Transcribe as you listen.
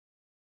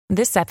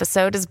This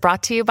episode is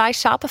brought to you by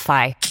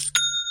Shopify.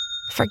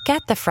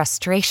 Forget the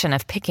frustration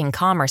of picking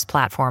commerce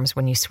platforms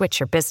when you switch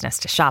your business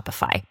to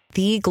Shopify,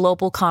 the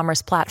global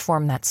commerce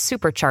platform that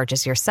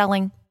supercharges your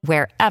selling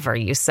wherever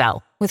you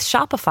sell. With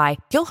Shopify,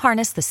 you'll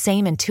harness the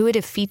same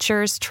intuitive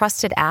features,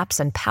 trusted apps,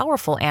 and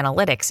powerful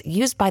analytics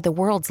used by the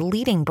world's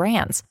leading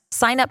brands.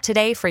 Sign up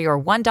today for your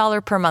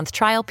 $1 per month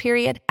trial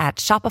period at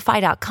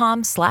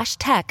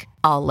shopify.com/tech,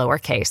 all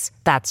lowercase.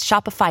 That's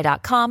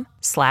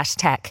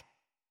shopify.com/tech.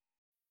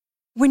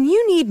 When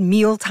you need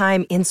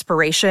mealtime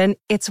inspiration,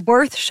 it's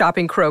worth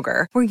shopping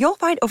Kroger, where you'll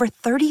find over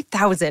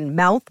 30,000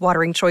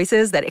 mouth-watering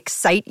choices that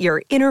excite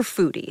your inner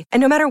foodie. And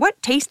no matter what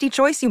tasty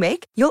choice you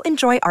make, you'll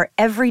enjoy our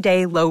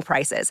everyday low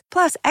prices,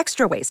 plus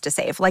extra ways to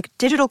save, like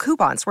digital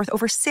coupons worth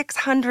over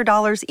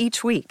 $600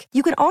 each week.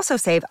 You can also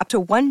save up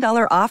to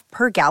 $1 off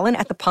per gallon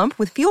at the pump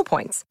with fuel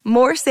points.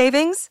 More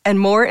savings and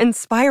more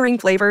inspiring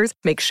flavors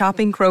make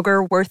shopping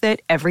Kroger worth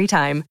it every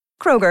time.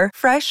 Kroger,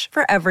 fresh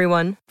for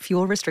everyone.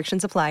 Fuel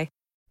restrictions apply.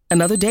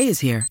 Another day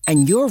is here,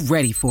 and you're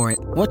ready for it.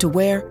 What to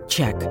wear?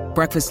 Check.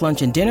 Breakfast,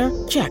 lunch, and dinner?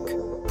 Check.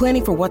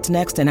 Planning for what's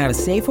next and how to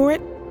save for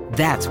it?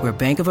 That's where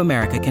Bank of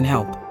America can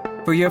help.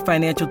 For your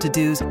financial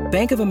to-dos,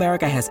 Bank of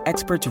America has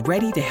experts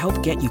ready to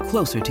help get you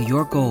closer to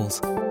your goals.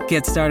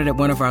 Get started at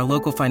one of our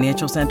local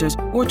financial centers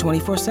or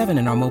 24/7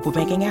 in our mobile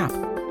banking app.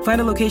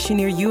 Find a location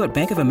near you at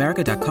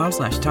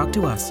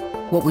bankofamerica.com/talktous.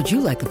 What would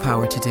you like the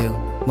power to do?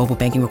 Mobile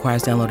banking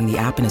requires downloading the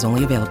app and is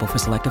only available for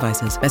select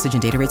devices. Message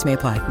and data rates may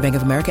apply. Bank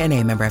of America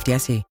N.A., member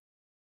FDIC.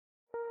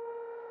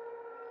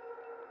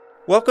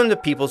 Welcome to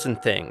Peoples and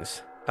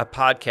Things, a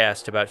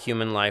podcast about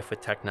human life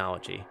with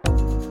technology.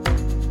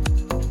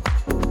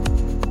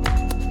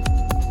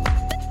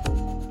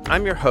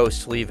 I'm your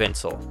host, Lee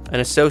Vinsel, an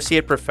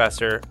associate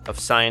professor of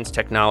science,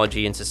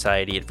 technology, and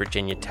society at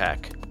Virginia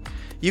Tech.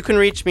 You can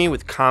reach me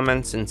with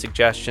comments and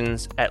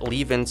suggestions at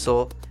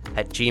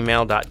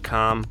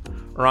leevinsel@gmail.com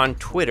or on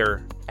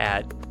Twitter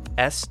at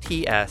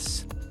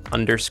STS_news.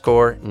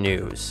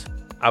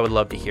 I would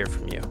love to hear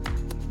from you.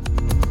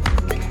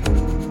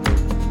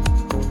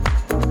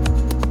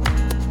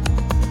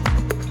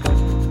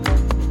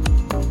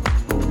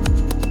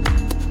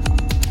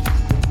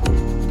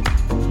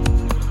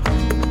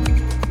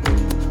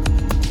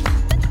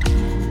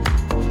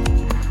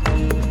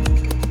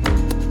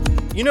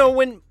 You know,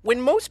 when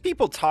most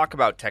people talk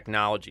about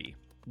technology,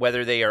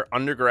 whether they are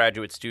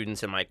undergraduate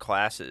students in my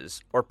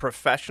classes or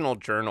professional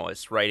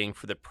journalists writing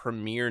for the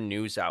premier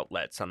news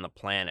outlets on the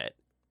planet,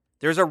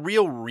 there's a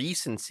real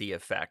recency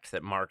effect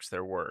that marks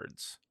their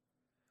words.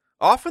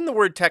 Often the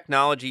word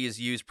technology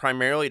is used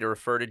primarily to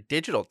refer to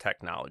digital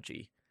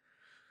technology.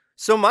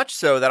 So much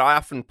so that I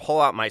often pull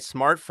out my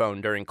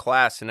smartphone during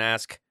class and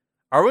ask,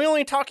 are we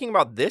only talking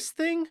about this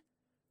thing?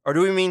 Or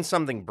do we mean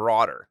something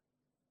broader?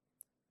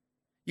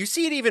 You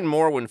see it even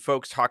more when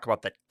folks talk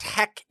about the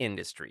tech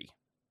industry,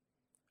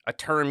 a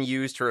term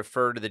used to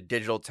refer to the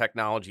digital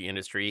technology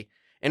industry,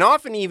 and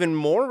often even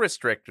more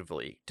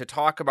restrictively to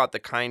talk about the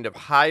kind of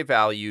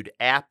high-valued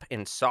app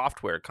and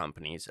software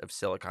companies of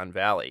Silicon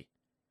Valley.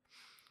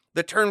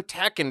 The term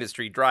tech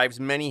industry drives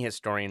many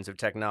historians of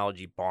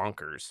technology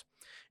bonkers,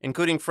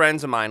 including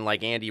friends of mine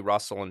like Andy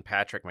Russell and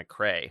Patrick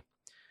McRae.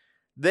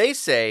 They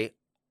say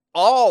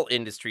all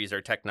industries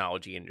are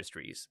technology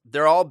industries.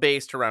 They're all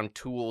based around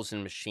tools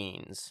and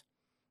machines.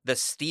 The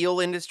steel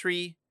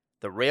industry,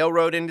 the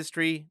railroad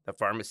industry, the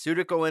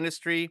pharmaceutical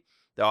industry,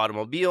 the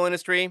automobile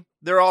industry,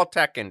 they're all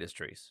tech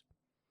industries.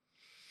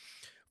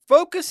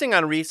 Focusing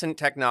on recent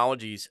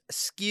technologies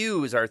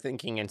skews our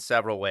thinking in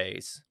several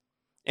ways,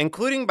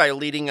 including by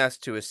leading us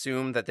to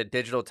assume that the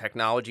digital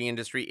technology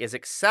industry is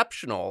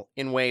exceptional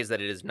in ways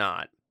that it is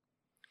not.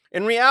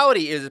 In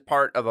reality, it is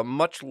part of a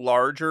much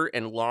larger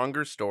and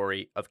longer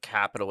story of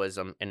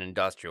capitalism and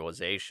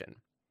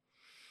industrialization.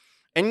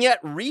 And yet,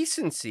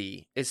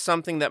 recency is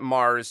something that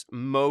mars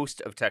most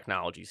of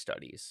technology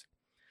studies.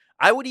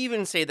 I would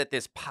even say that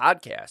this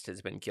podcast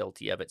has been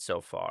guilty of it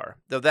so far,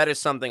 though that is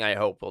something I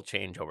hope will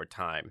change over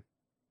time.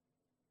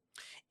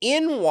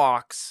 In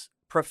walks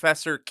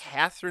Professor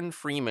Catherine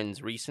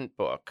Freeman's recent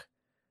book,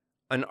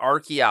 An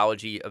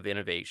Archaeology of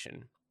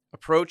Innovation,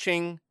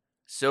 Approaching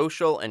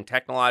Social and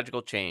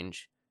Technological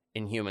Change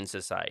in Human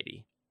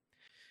Society.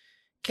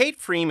 Kate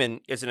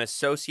Freeman is an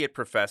associate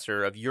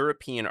professor of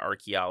European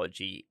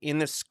archaeology in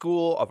the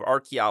School of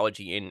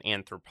Archaeology and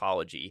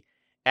Anthropology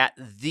at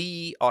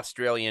the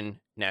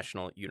Australian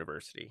National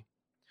University.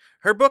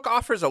 Her book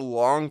offers a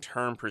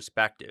long-term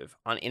perspective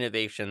on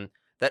innovation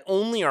that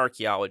only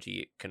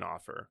archaeology can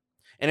offer,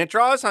 and it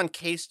draws on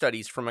case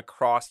studies from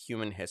across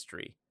human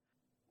history,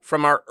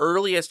 from our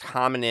earliest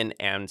hominin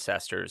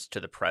ancestors to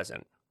the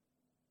present.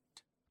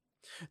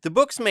 The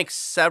books make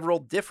several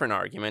different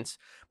arguments,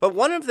 but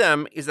one of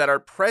them is that our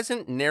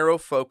present narrow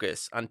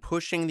focus on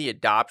pushing the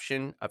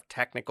adoption of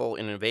technical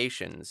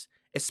innovations,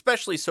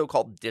 especially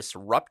so-called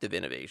disruptive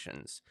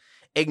innovations,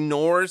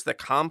 ignores the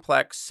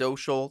complex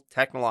social,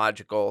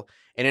 technological,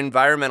 and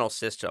environmental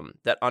system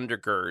that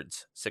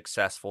undergirds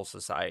successful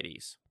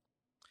societies.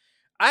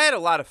 I had a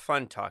lot of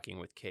fun talking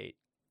with Kate.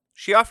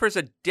 She offers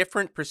a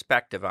different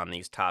perspective on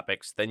these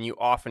topics than you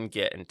often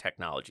get in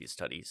technology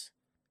studies.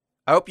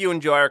 I hope you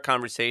enjoy our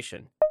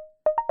conversation.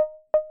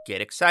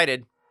 Get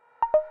excited.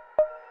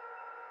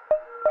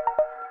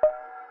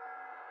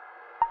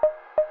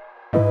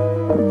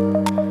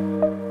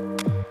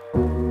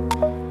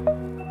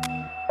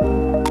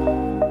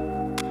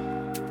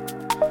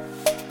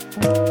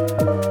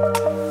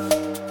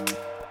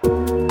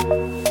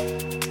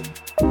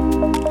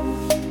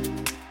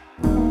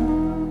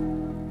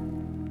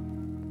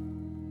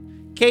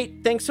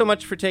 Kate, thanks so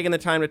much for taking the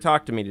time to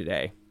talk to me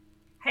today.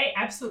 Hey,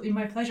 absolutely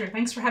my pleasure.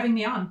 Thanks for having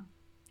me on.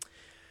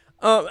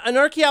 An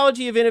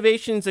Archaeology of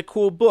Innovation is a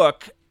cool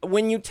book.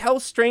 When you tell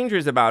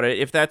strangers about it,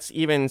 if that's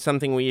even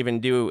something we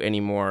even do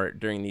anymore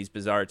during these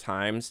bizarre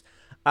times,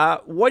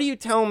 what do you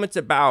tell them it's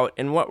about,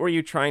 and what were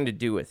you trying to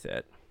do with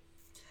it?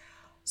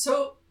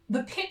 So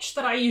the pitch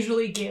that I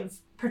usually give,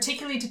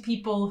 particularly to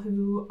people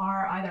who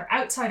are either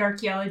outside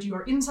archaeology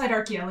or inside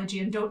archaeology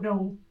and don't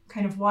know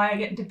kind of why I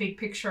get into big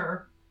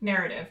picture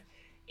narrative,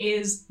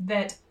 is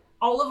that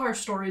all of our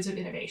stories of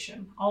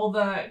innovation, all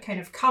the kind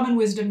of common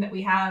wisdom that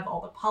we have,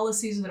 all the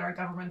policies that our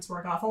governments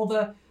work off, all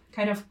the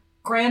kind of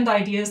grand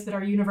ideas that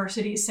our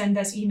universities send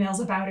us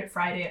emails about at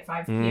Friday at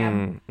 5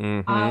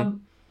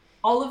 p.m.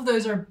 All of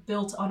those are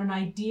built on an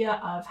idea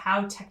of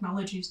how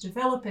technologies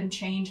develop and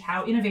change,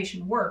 how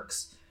innovation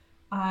works,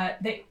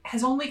 that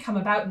has only come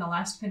about in the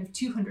last kind of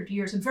 200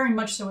 years, and very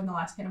much so in the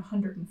last kind of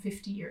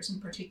 150 years in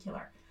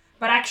particular.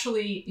 But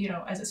actually, you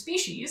know, as a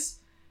species,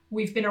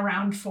 we've been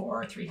around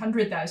for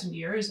 300,000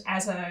 years.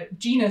 As a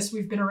genus,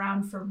 we've been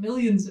around for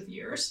millions of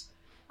years.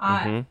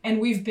 And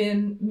we've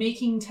been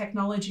making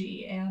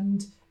technology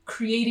and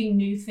creating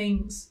new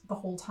things the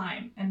whole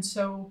time. And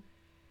so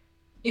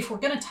if we're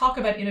going to talk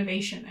about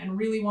innovation and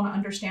really want to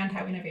understand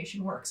how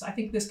innovation works, I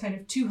think this kind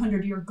of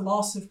 200-year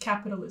gloss of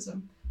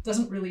capitalism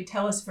doesn't really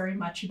tell us very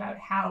much about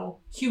how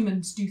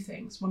humans do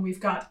things when we've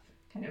got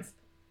kind of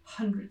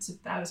hundreds of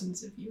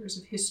thousands of years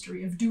of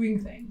history of doing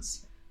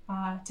things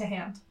to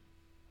hand.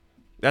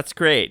 That's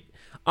great.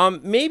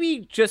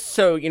 Maybe just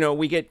so, you know,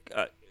 we get...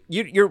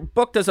 your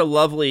book does a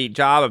lovely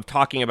job of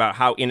talking about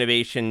how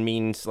innovation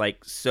means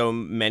like so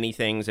many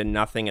things and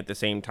nothing at the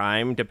same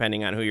time,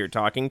 depending on who you're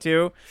talking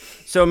to.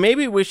 So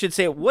maybe we should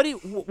say,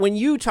 when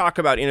you talk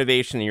about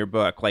innovation in your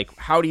book, like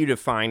how do you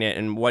define it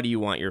and what do you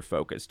want your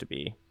focus to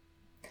be?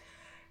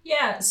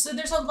 Yeah, so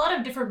there's a lot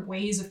of different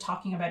ways of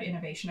talking about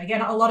innovation. Again,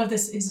 a lot of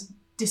this is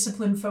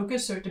discipline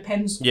focused, so it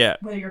depends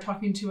whether you're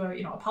talking to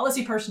a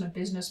policy person, a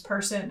business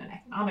person, an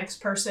economics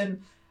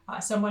person,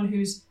 someone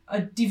who's a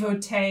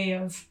devotee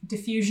of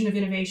diffusion of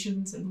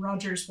innovations and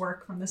Rogers'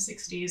 work from the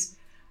 60s.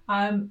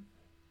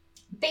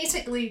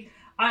 Basically,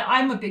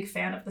 I'm a big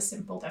fan of the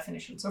simple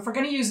definition. So if we're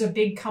going to use a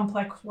big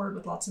complex word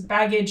with lots of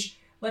baggage,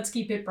 let's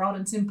keep it broad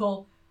and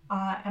simple.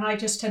 And I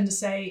just tend to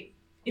say,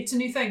 it's a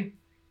new thing,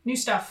 new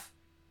stuff.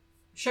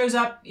 Shows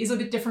up, is a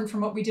bit different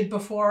from what we did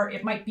before.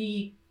 It might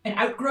be an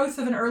outgrowth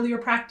of an earlier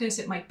practice.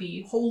 It might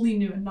be wholly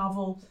new and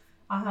novel.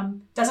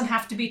 Doesn't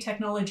have to be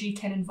technology,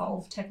 can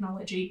involve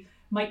technology.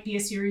 Might be a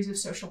series of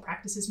social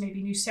practices,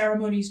 maybe new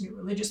ceremonies, new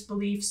religious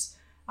beliefs,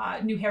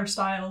 new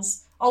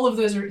hairstyles. All of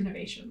those are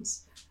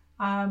innovations.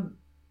 A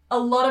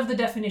lot of the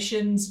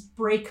definitions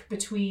break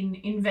between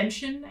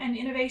invention and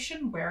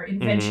innovation, where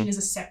invention is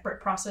a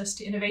separate process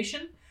to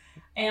innovation.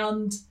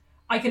 And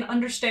I can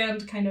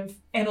understand kind of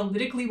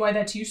analytically why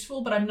that's useful,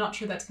 but I'm not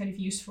sure that's kind of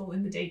useful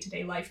in the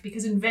day-to-day life,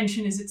 because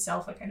invention is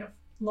itself a kind of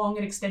long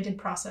and extended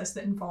process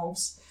that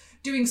involves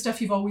doing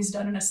stuff you've always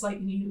done in a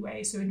slightly new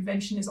way. So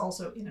invention is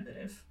also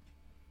innovative.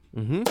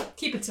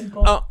 Keep it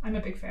simple. I'm a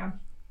big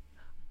fan.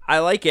 I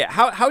like it.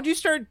 How'd you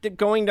start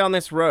going down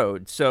this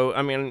road? So,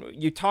 I mean,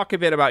 you talk a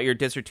bit about your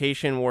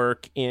dissertation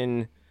work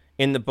in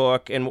the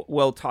book, and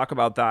we'll talk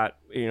about that,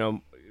 you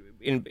know,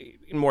 in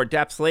more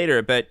depth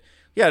later. But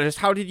yeah, just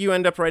how did you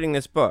end up writing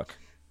this book?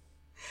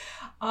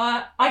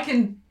 I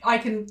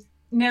can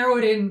narrow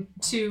it in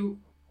to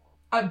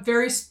a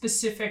very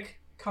specific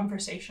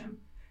conversation.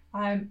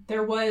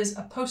 There was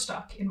a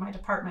postdoc in my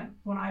department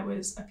when I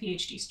was a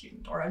PhD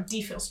student, or a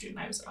DPhil student.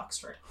 I was at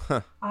Oxford.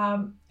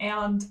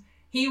 And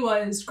he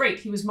was great.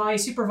 He was my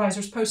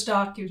supervisor's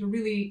postdoc. He was a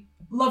really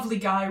lovely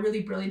guy,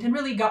 really brilliant, and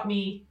really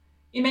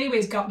in many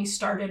ways got me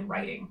started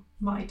writing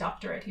my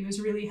doctorate. He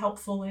was really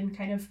helpful in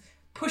kind of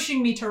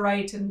pushing me to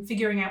write and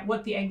figuring out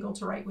what the angle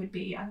to write would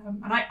be.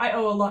 And I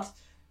owe a lot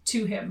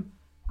to him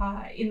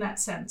in that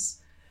sense.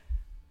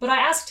 But I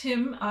asked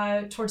him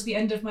towards the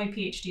end of my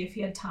PhD if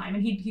he had time,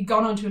 and he'd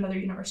gone on to another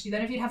university,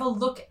 then if he'd have a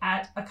look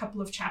at a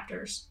couple of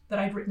chapters that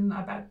I'd written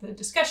about the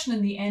discussion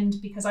in the end,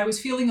 because I was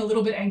feeling a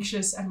little bit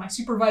anxious and my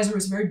supervisor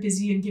was very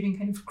busy and giving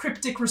kind of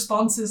cryptic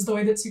responses the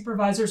way that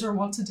supervisors are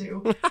wont to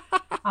do.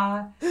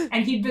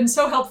 And he'd been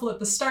so helpful at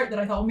the start that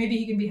I thought, well, maybe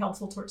he can be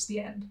helpful towards the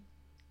end.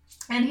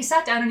 And he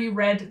sat down and he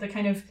read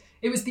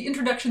it was the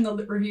introduction, the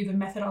lit review, the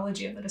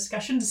methodology, and the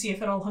discussion to see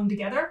if it all hung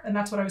together. And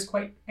that's what I was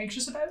quite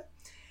anxious about.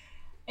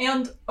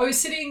 And I was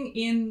sitting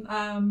in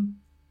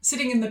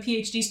the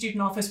PhD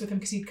student office with him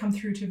because he'd come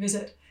through to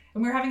visit.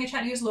 And we were having a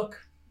chat and he goes,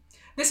 look,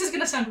 this is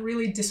going to sound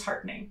really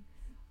disheartening.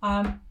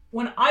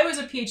 When I was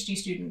a PhD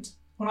student,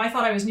 when I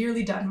thought I was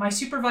nearly done, my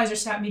supervisor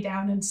sat me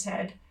down and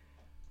said,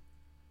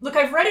 look,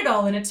 I've read it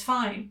all and it's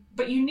fine,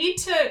 but you need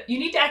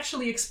to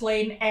actually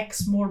explain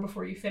X more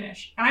before you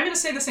finish. And I'm going to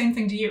say the same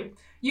thing to you.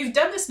 You've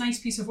done this nice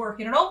piece of work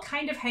and it all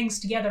kind of hangs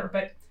together,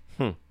 but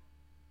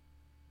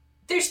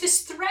there's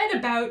this thread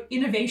about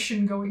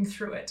innovation going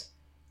through it.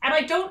 And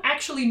I don't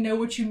actually know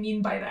what you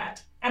mean by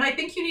that. And I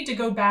think you need to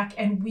go back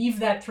and weave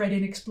that thread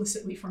in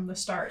explicitly from the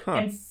start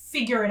and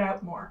figure it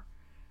out more.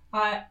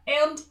 And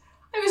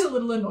I was a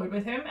little annoyed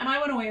with him, and I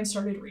went away and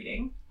started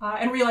reading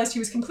and realized he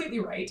was completely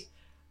right,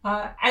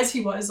 as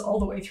he was all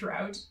the way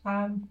throughout.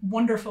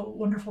 Wonderful,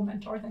 wonderful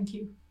mentor. Thank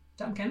you,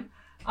 Duncan.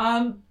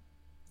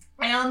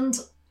 And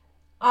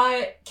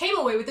I came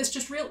away with this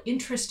just real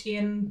interest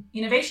in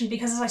innovation,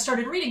 because as I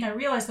started reading, I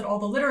realized that all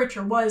the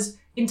literature was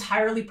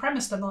entirely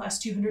premised on the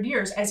last 200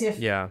 years, as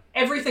if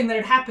everything that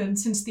had happened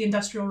since the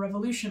Industrial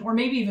Revolution, or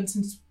maybe even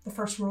since the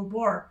First World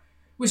War,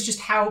 was just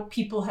how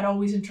people had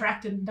always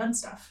interacted and done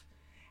stuff.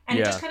 And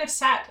it just kind of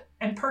sat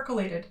and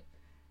percolated.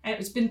 And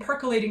it's been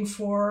percolating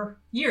for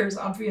years,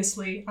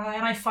 obviously.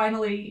 And I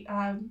finally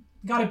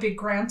got a big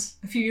grant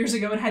a few years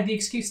ago and had the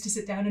excuse to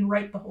sit down and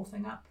write the whole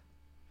thing up.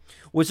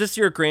 Was this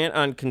your grant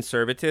on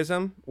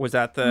conservatism? Was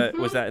that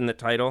was that in the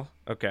title?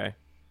 Okay.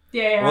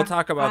 Yeah. We'll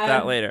talk about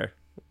that later.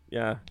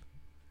 Yeah.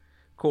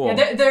 Cool.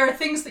 Yeah, there are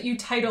things that you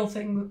title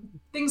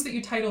things that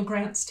you title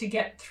grants to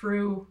get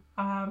through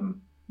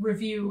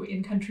review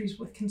in countries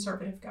with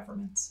conservative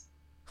governments.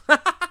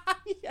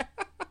 Yeah.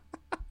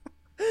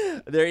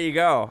 There you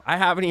go. I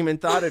haven't even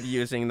thought of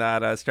using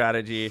that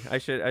strategy. I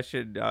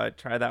should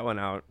try that one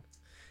out.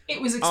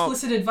 It was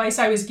explicit advice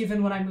I was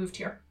given when I moved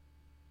here.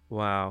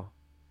 Wow.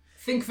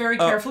 Think very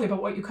carefully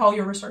about what you call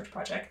your research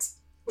projects.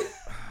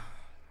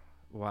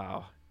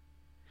 Wow.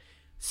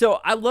 So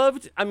I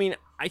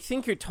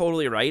think you're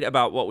totally right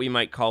about what we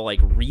might call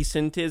like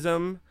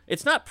recentism.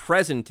 It's not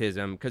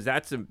presentism, because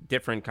that's a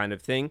different kind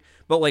of thing,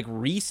 but like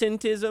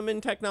recentism in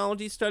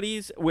technology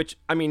studies, which,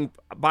 I mean,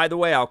 by the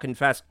way, I'll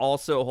confess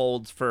also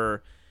holds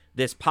for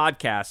this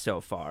podcast so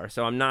far.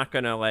 So I'm not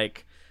going to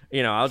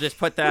I'll just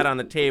put that on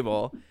the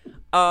table.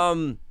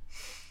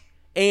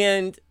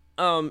 It's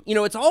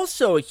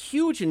also a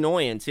huge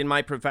annoyance in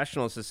my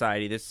professional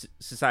society, this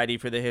Society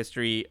for the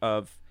History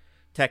of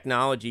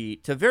Technology,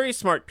 to very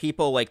smart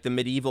people like the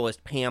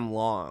medievalist Pam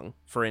Long,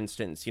 for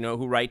instance,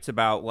 who writes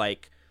about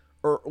like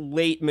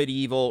late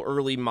medieval,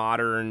 early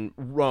modern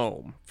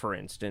Rome, for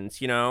instance,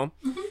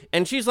 Mm-hmm.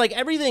 And she's like,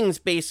 everything's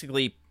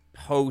basically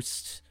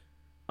post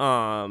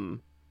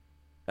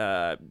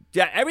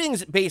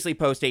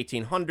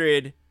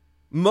 1800.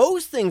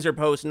 Most things are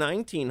post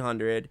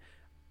 1900.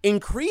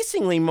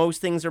 Increasingly, most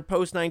things are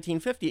post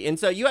 1950. And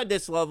so you had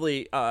this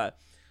lovely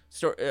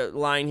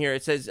line here.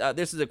 It says,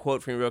 this is a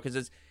quote from your book. It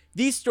says,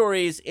 these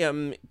stories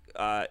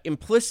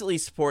implicitly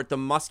support the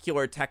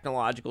muscular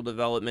technological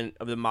development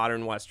of the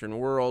modern Western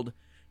world.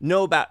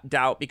 No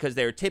doubt, because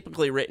they are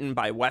typically written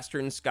by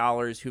Western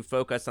scholars who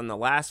focus on the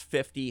last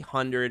 50,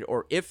 100,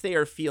 or if they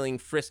are feeling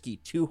frisky,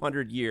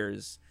 200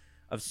 years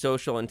of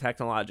social and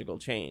technological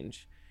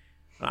change.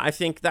 I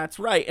think that's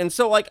right. And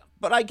so,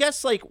 but I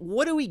guess,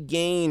 what do we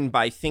gain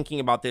by thinking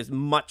about this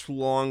much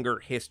longer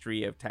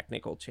history of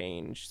technical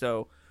change?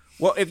 So,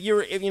 well, if you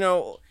were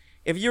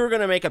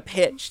going to make a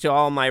pitch to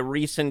all my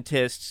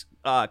recentist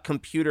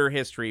computer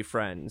history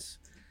friends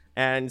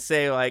and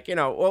say,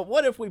 well,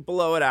 what if we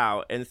blow it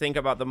out and think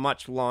about the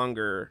much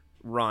longer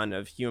run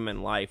of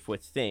human life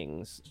with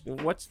things?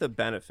 What's the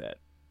benefit?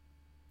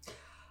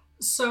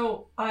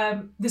 So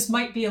this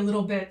might be a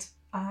little bit,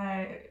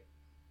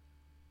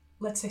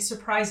 let's say,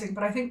 surprising,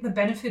 but I think the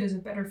benefit is a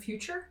better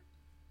future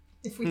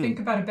if we think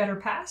about a better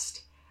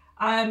past.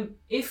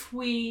 If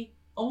we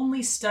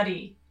only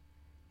study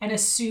and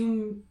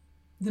assume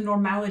the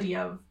normality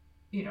of,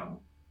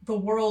 the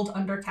world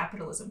under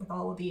capitalism with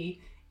all of the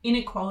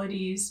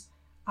inequalities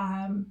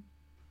and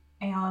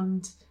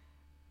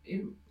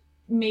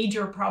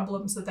major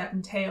problems that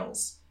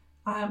entails,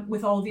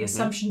 with all the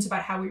assumptions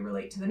about how we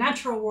relate to the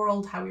natural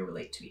world, how we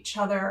relate to each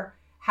other,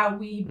 how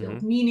we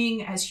build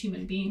meaning as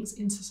human beings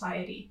in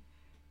society,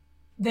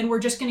 then we're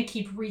just going to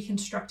keep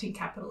reconstructing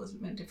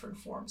capitalism in different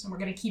forms. And we're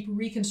going to keep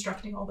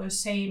reconstructing all those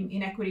same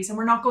inequities. And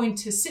we're not going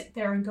to sit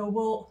there and go,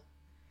 well,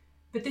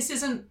 but this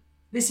isn't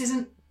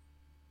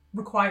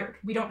required.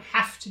 We don't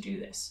have to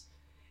do this.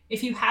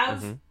 If you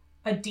have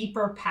a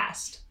deeper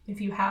past, if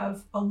you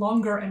have a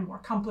longer and more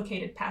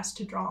complicated past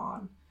to draw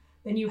on,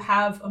 then you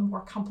have a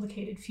more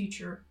complicated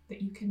future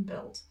that you can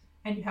build,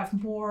 and you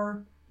have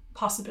more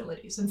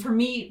possibilities. And for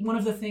me, one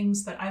of the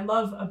things that I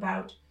love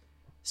about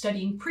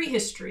studying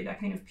prehistory, that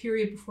kind of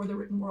period before the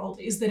written world,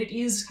 is that it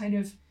is kind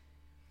of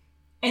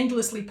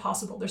endlessly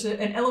possible. There's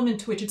an element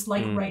to which it's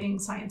like writing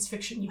science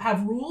fiction. You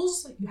have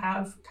rules, you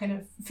have kind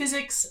of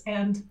physics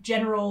and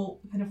general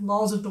kind of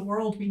laws of the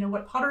world. We know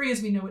what pottery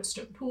is, we know what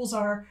stone tools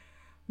are,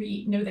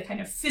 we know the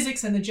kind of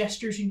physics and the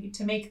gestures you need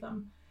to make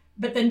them.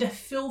 But then to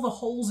fill the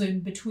holes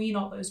in between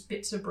all those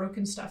bits of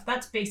broken stuff,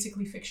 that's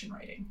basically fiction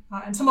writing.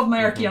 And some of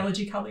my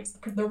archaeology colleagues,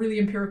 the really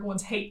empirical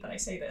ones, hate that I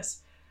say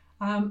this.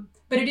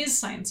 But it is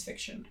science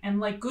fiction. And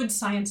like good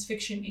science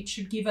fiction, it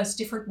should give us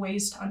different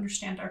ways to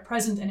understand our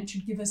present, and it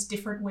should give us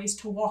different ways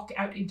to walk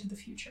out into the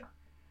future.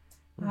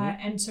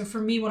 And so for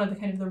me, one of the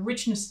kind of the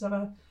richness of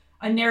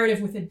a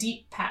narrative with a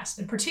deep past,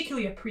 and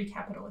particularly a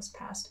pre-capitalist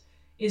past,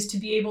 is to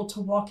be able to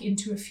walk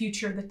into a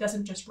future that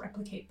doesn't just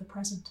replicate the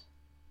present.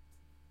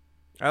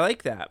 I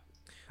like that.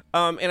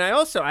 And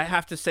I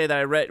have to say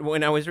that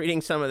when I was reading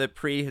some of the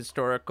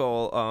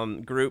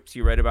prehistorical groups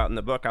you read about in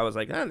the book, I was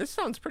like, this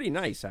sounds pretty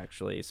nice,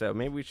 actually. So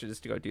maybe we should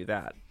just go do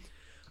that.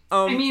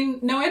 I mean,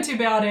 no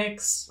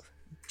antibiotics,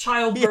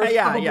 childbirth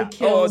probably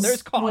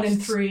kills 1 in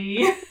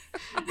 3.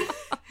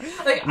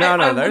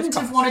 I wouldn't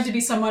have wanted to be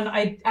someone,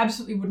 I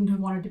absolutely wouldn't have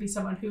wanted to be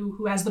someone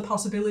who has the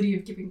possibility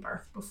of giving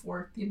birth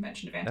before the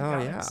invention of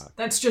antibiotics.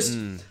 That's just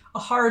a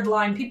hard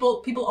line.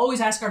 People always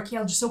ask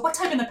archaeologists, so what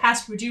time in the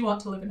past would you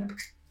want to live in?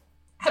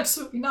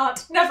 Absolutely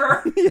not.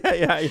 Never.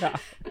 Yeah.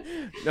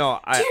 No,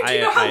 do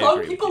you know how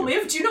long people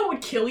live? Do you know what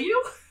would kill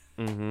you?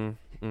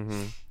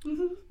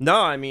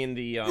 No, I mean,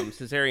 the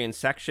cesarean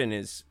section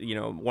is,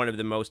 one of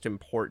the most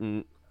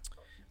important,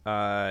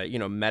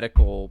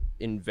 medical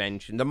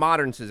invention. The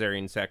modern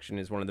cesarean section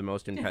is one of the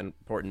most important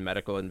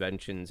medical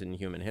inventions in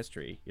human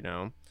history,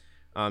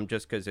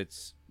 just because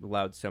it's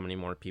allowed so many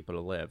more people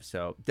to live.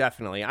 So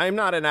definitely, I'm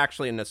not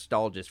actually a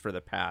nostalgist for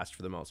the past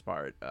for the most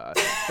part. But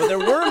there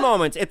were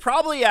moments. It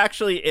probably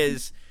actually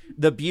is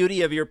the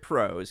beauty of your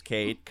prose,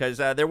 Kate, because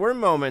there were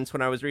moments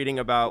when I was reading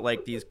about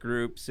like these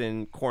groups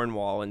in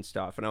Cornwall and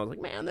stuff, and I was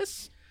like, man,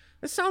 this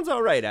sounds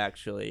all right,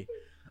 actually.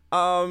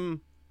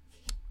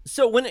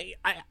 So when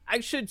I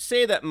should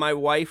say that my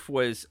wife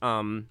was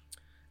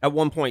at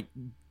one point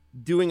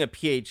doing a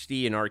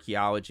PhD in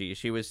archaeology.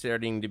 She was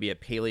starting to be a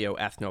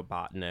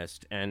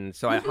paleoethnobotanist, and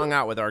so I hung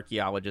out with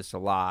archaeologists a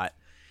lot.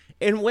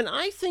 And when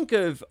I think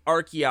of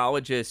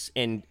archaeologists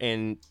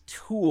and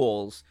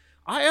tools,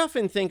 I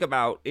often think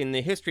about, in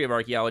the history of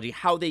archaeology,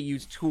 how they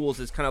use tools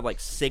as kind of like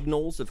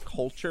signals of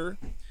culture.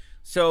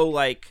 So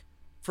like,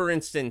 for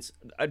instance,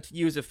 to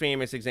use a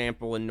famous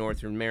example in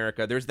North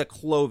America, there's the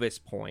Clovis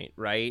point,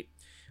 right?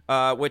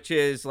 Which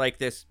is like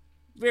this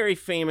very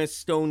famous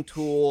stone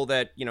tool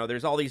that,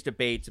 there's all these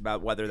debates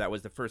about whether that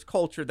was the first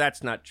culture.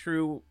 That's not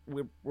true.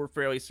 We're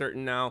fairly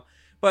certain now.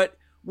 But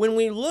when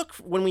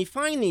we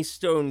find these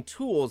stone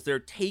tools, they're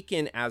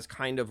taken as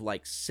kind of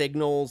like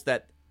signals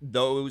that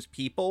those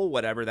people,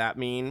 whatever that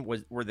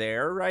were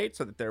there, right?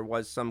 So that there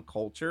was some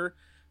culture.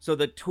 So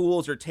the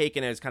tools are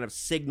taken as kind of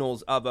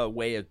signals of a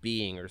way of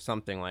being or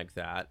something like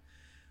that.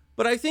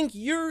 But I think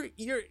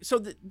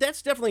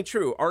that's definitely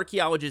true.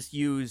 Archaeologists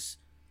use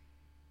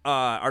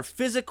our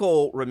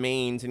physical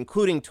remains,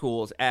 including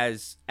tools,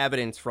 as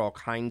evidence for all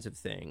kinds of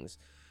things.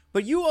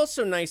 But you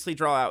also nicely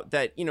draw out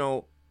that,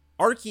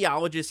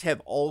 archaeologists have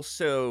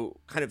also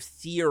kind of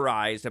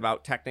theorized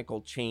about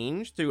technical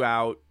change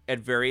at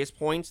various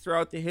points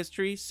throughout the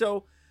history.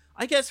 So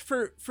I guess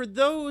for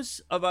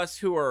those of us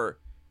who are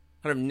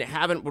kind of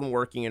haven't been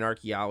working in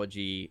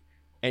archaeology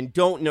and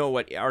don't know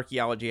what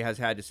archaeology has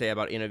had to say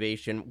about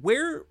innovation,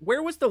 where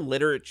was the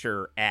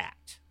literature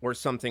at, or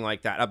something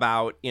like that,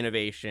 about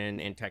innovation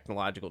and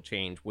technological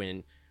change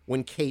when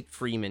Kate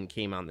Freeman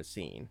came on the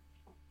scene?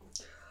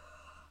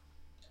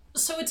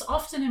 So it's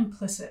often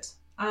implicit.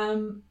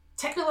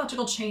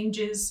 Technological change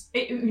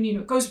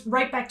goes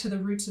right back to the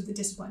roots of the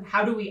discipline.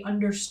 How do we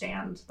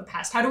understand the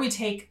past? How do we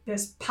take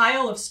this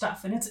pile of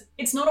stuff? And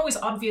it's not always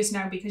obvious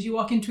now, because you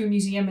walk into a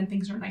museum and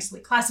things are nicely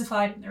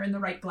classified and they're in the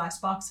right glass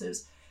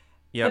boxes.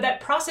 Yep. But that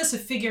process of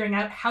figuring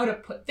out how to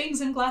put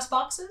things in glass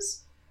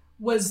boxes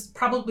was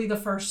probably the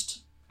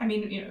first,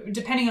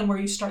 depending on where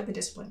you start the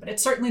discipline, but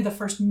it's certainly the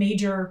first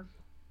major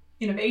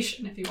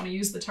innovation, if you want to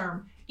use the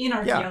term, in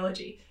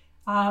archaeology,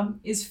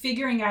 is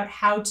figuring out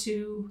how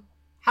to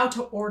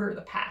order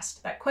the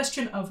past. That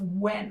question of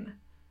when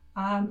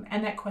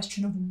and that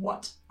question of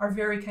what are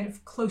very kind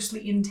of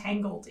closely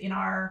entangled in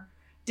our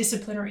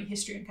disciplinary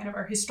history and kind of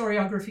our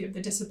historiography of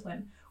the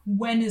discipline.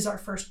 When is our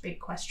first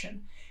big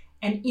question?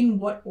 And in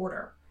what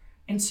order?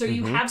 And so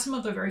you have some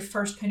of the very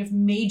first kind of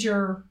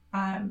major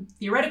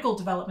theoretical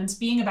developments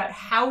being about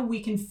how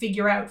we can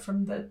figure out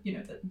from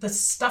the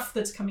stuff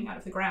that's coming out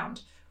of the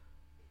ground,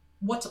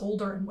 what's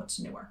older and what's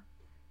newer.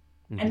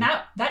 And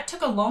that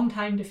took a long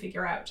time to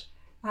figure out.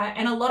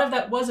 And a lot of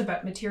that was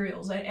about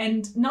materials,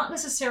 and not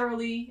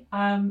necessarily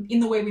in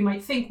the way we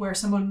might think, where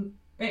someone,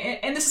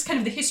 and this is kind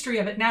of the history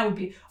of it now, would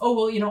be,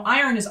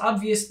 iron is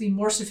obviously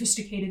more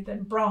sophisticated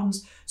than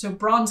bronze, so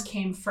bronze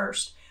came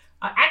first.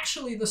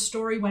 Actually, the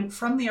story went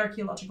from the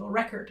archaeological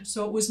record.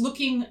 So it was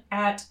looking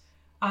at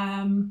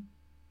a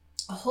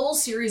whole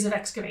series of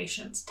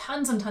excavations,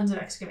 tons and tons of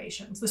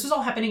excavations. This was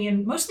all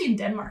happening mostly in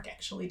Denmark,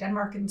 actually,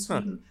 Denmark and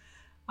Sweden,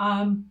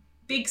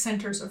 big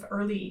centers of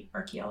early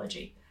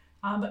archaeology.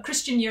 But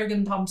Christian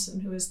Jørgen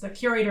Thomsen, who is the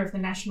curator of the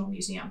National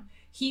Museum,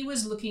 he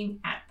was looking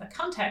at the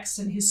contexts,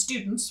 and his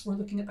students were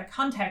looking at the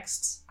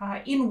contexts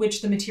in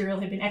which the material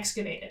had been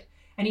excavated.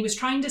 And he was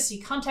trying to see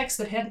contexts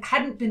that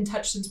hadn't been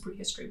touched since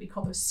prehistory. We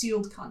call those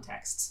sealed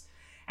contexts.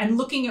 And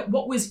looking at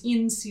what was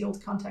in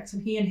sealed contexts.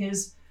 And he and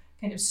his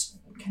kind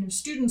of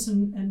students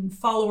and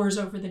followers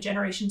over the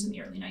generations in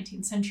the early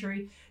 19th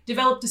century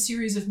developed a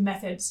series of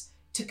methods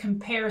to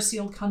compare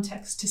sealed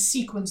contexts, to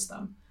sequence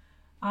them.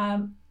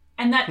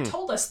 And that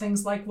told us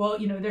things like, well,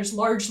 there's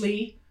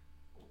largely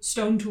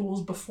stone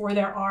tools before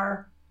there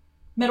are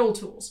metal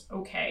tools.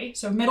 Okay,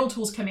 so metal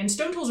tools come in.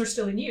 Stone tools are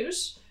still in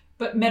use,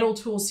 but metal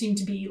tools seem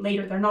to be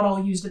later. They're not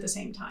all used at the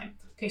same time.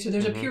 Okay, so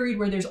there's a period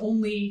where there's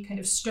only kind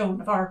of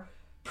stone of our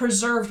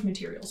preserved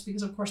materials,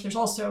 because of course there's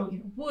also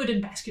wood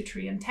and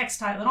basketry and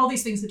textile and all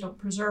these things that don't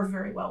preserve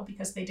very well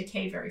because they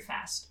decay very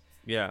fast.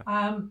 Yeah.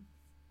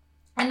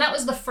 And that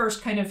was the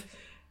first kind of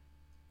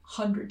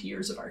 100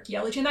 years of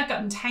archaeology, and that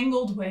got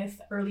entangled with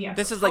early anthropology.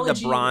 This is like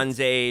the Bronze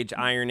Age,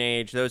 Iron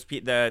Age, those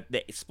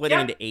the splitting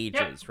into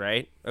ages,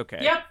 right? Okay.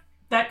 Yep.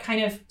 That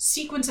kind of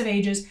sequence of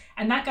ages,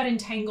 and that got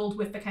entangled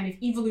with the kind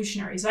of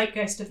evolutionary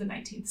zeitgeist of the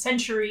 19th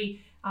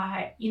century,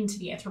 into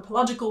the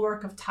anthropological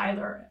work of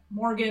Tyler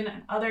Morgan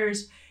and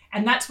others.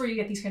 And that's where you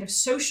get these kind of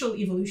social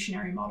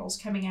evolutionary models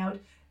coming out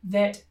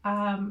that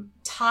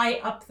tie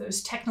up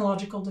those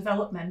technological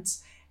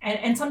developments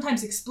and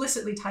sometimes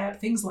explicitly tie up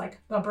things like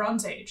the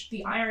Bronze Age,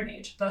 the Iron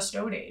Age, the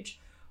Stone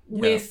Age,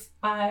 with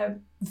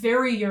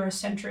very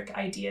Eurocentric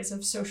ideas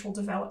of social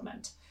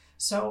development.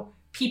 So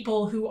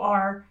people who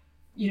are,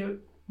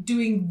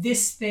 doing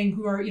this thing,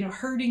 who are,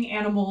 herding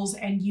animals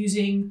and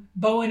using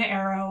bow and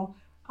arrow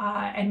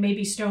and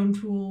maybe stone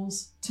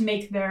tools to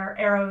make their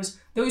arrows,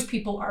 those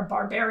people are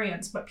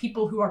barbarians. But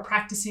people who are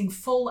practicing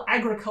full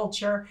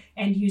agriculture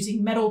and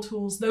using metal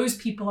tools, those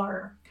people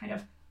are kind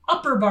of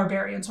upper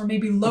barbarians or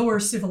maybe lower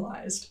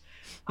civilized.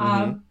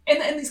 And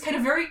these kind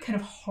of very kind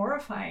of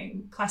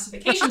horrifying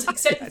classifications,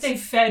 except that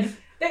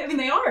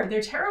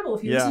they're terrible.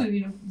 If you listen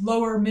to,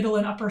 lower, middle,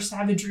 and upper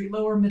savagery,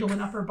 lower, middle,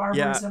 and upper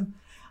barbarism,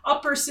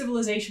 upper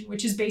civilization,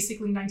 which is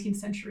basically 19th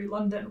century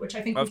London, which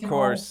I think we can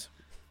all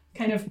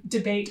kind of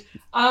debate.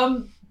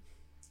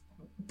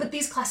 But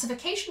these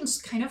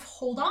classifications kind of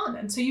hold on.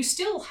 And so you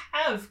still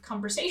have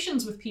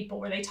conversations with people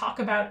where they talk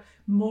about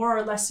more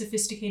or less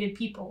sophisticated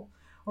people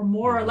or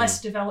more or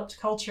less developed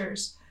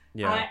cultures.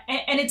 And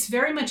it's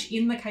very much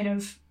in the kind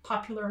of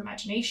popular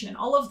imagination. And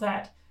all of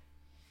that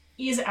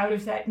is out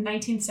of that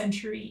 19th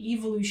century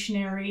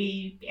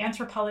evolutionary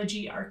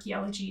anthropology,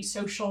 archaeology,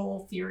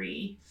 social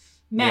theory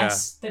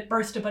mess that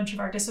birthed a bunch of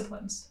our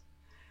disciplines.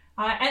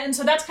 And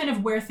so that's kind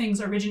of where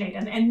things originate.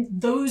 And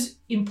those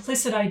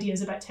implicit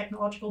ideas about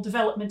technological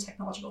development,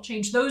 technological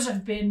change, those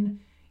have been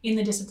in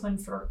the discipline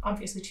for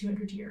obviously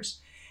 200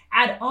 years.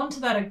 Add on to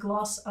that a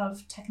gloss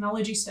of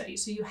technology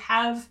studies. So you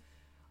have,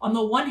 on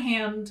the one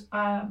hand,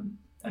 a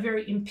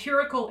very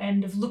empirical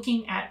end of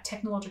looking at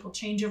technological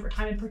change over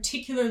time, and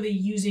particularly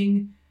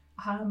using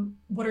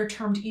what are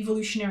termed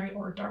evolutionary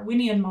or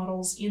Darwinian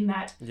models in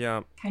that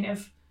kind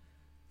of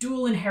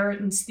dual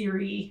inheritance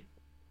theory,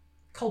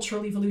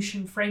 cultural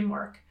evolution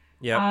framework,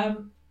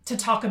 to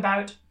talk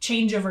about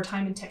change over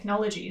time in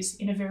technologies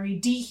in a very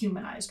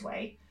dehumanized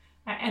way.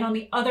 And on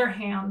the other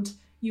hand,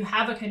 you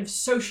have a kind of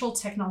social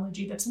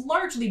technology that's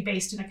largely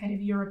based in a kind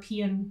of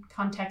European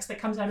context that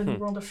comes out of the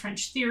world of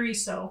French theory.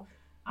 So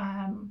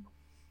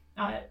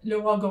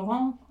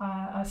Leroi-Gourhan,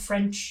 a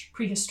French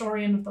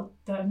prehistorian of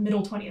the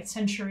middle 20th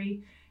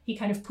century, he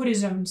kind of put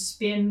his own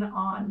spin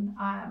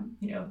on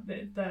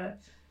the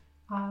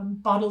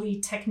bodily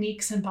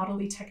techniques and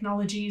bodily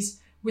technologies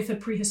with a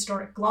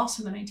prehistoric gloss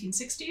in the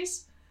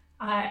 1960s.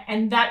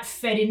 And that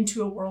fed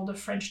into a world of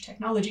French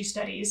technology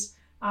studies,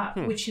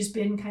 which has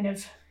been kind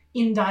of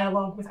in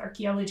dialogue with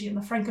archaeology in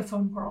the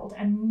Francophone world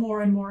and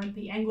more in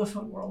the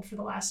Anglophone world for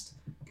the last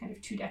kind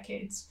of 2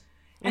 decades.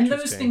 And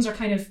those things are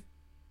kind of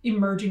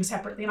emerging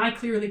separately. And I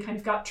clearly kind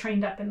of got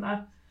trained up in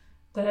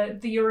the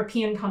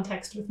European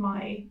context with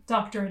my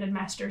doctorate and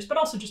master's, but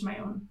also just my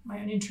own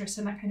interest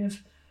in that kind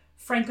of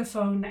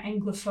Francophone,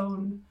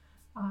 Anglophone,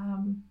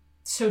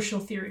 social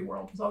theory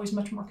world was always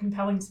much more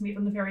compelling to me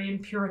than the very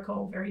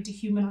empirical, very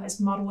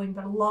dehumanized modeling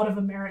that a lot of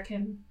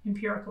American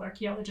empirical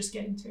archaeologists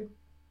get into.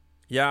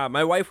 Yeah,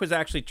 my wife was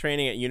actually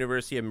training at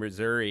University of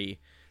Missouri,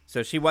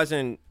 so she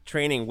wasn't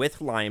training with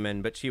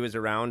Lyman, but she was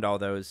around all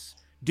those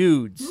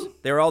dudes.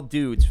 They're all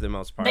dudes for the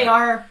most part. They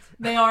are.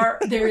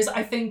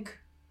 I think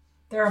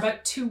there are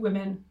about 2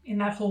 women in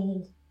that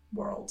whole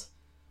world.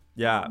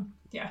 Yeah.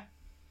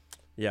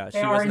 Yeah,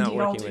 she was not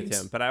working with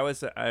him, but I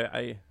was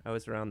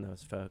around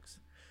those folks.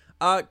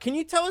 Can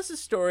you tell us a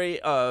story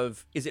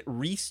of, is it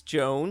Rhys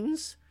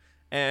Jones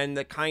and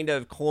the kind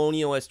of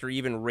colonialist or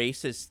even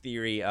racist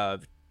theory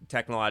of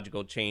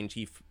technological change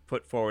he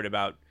put forward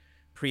about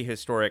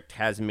prehistoric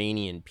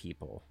Tasmanian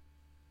people?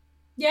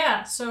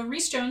 Yeah, so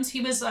Rhys Jones,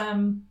 he was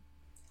a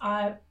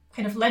kind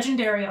of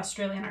legendary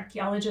Australian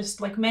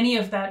archaeologist. Like many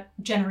of that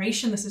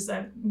generation, this is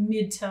the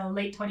mid to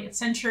late 20th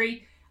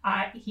century.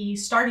 He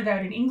started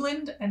out in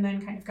England and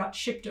then kind of got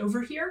shipped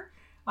over here.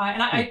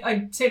 And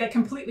I say that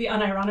completely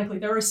unironically.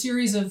 There were a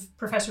series of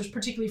professors,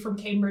 particularly from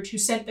Cambridge, who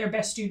sent their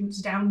best students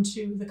down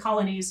to the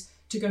colonies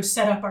to go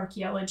set up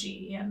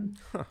archaeology in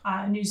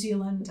New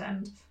Zealand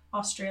and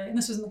Australia. And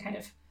this was in the kind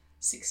of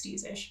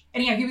 60s-ish.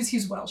 Anyhow, he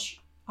was Welsh.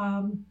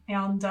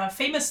 And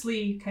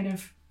famously kind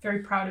of very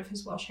proud of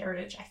his Welsh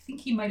heritage. I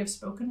think he might have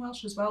spoken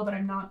Welsh as well, but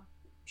I'm not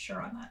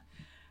sure on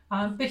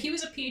that. But he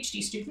was a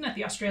PhD student at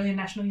the Australian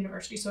National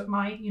University, so at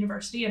my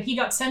university, and he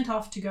got sent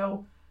off to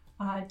go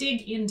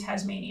dig in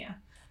Tasmania,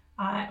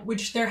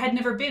 which there had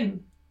never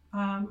been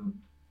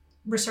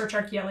research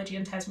archaeology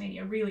in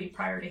Tasmania really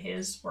prior to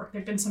his work.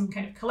 There'd been some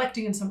kind of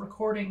collecting and some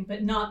recording,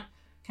 but not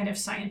kind of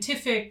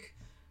scientific,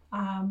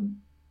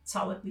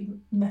 solidly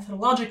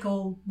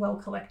methodological, well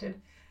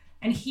collected.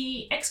 And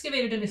he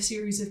excavated in a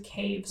series of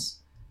caves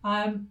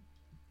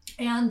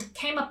and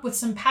came up with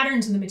some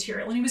patterns in the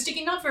material. And he was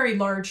digging not very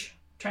large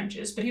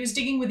trenches, but he was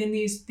digging within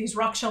these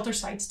rock shelter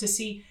sites to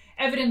see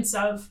evidence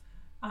of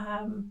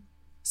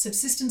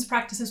subsistence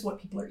practices, what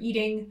people are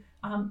eating,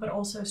 but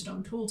also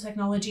stone tool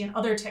technology and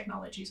other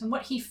technologies. And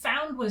what he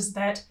found was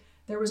that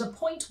there was a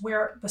point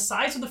where the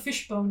size of the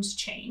fish bones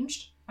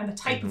changed and the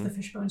type of the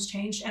fish bones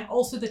changed, and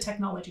also the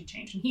technology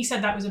changed. And he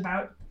said that was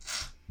about,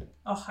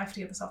 I have to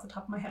get this off the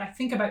top of my head, I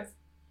think about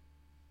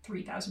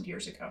 3,000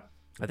 years ago.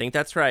 I think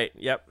that's right.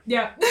 Yep.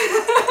 Yeah.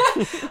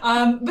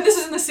 But this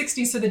is in the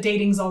 60s, so the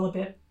dating's all a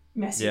bit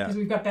messy because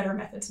we've got better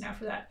methods now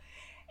for that.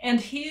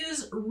 And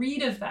his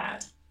read of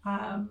that,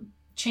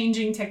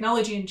 changing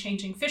technology and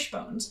changing fish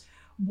bones,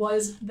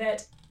 was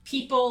that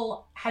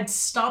people had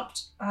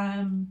stopped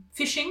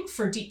fishing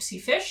for deep sea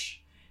fish,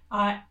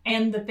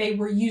 and that they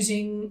were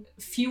using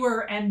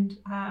fewer and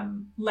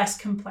less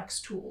complex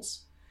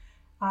tools.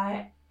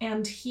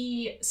 And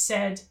he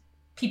said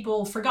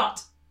people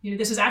forgot.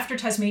 This is after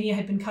Tasmania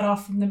had been cut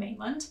off from the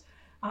mainland,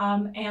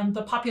 and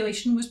the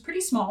population was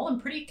pretty small and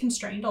pretty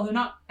constrained, although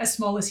not as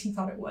small as he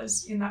thought it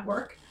was in that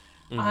work.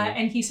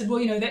 And he said, well,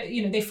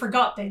 they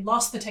forgot, they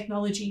lost the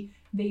technology,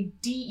 they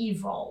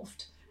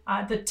de-evolved.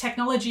 The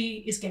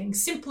technology is getting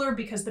simpler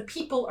because the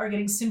people are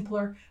getting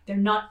simpler. They're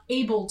not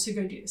able to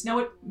go do this. Now,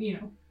 it,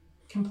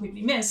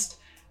 completely missed.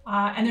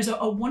 And there's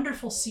a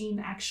wonderful scene,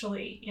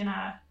 actually, in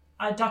a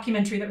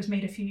documentary that was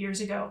made a few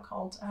years ago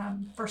called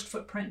First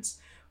Footprints,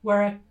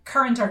 where a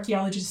current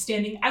archaeologist is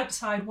standing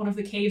outside one of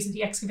the caves that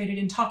he excavated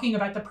and talking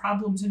about the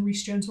problems in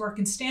Rhys Jones' work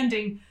and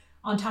standing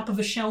on top of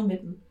a shell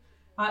midden.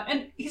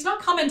 And he's not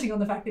commenting on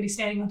the fact that he's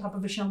standing on top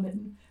of a shell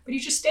midden, but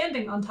he's just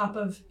standing on top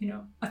of,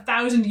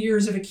 1,000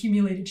 years of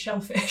accumulated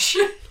shellfish.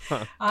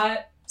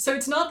 So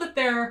it's not that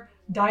their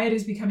diet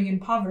is becoming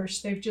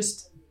impoverished. They've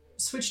just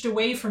switched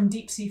away from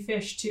deep sea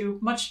fish to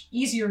much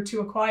easier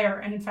to acquire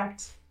and, in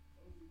fact,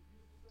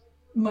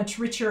 much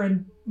richer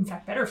and, in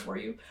fact, better for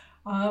you.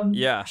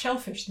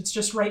 Shellfish that's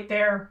just right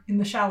there in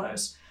the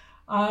shallows.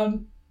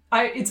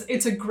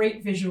 It's a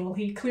great visual.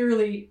 He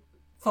clearly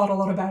thought a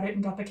lot about it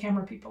and got the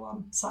camera people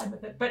on side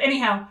with it. But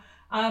anyhow,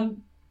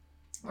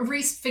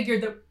 Rhys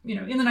figured that,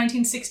 in the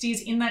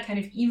 1960s, in that kind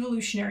of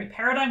evolutionary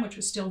paradigm, which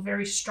was still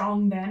very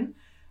strong then,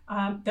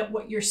 that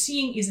what you're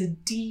seeing is a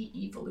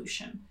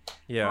de-evolution.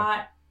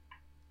 Yeah.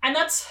 And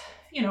that's,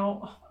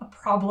 a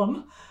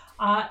problem.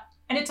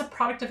 And it's a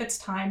product of its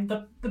time.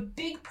 The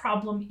big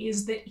problem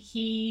is that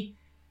he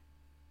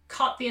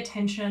caught the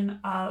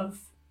attention of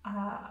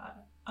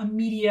a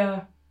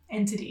media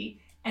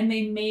entity, and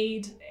they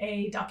made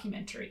a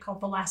documentary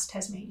called The Last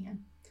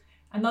Tasmanian.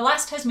 And The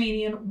Last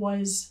Tasmanian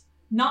was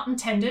not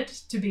intended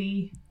to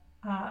be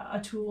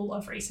a tool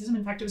of racism.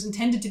 In fact, it was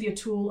intended to be a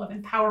tool of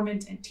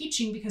empowerment and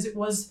teaching, because it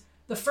was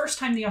the first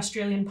time the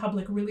Australian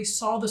public really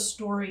saw the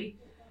story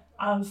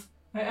of,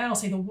 I'll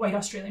say the white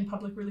Australian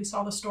public really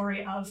saw the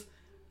story of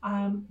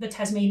the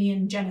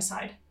Tasmanian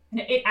genocide.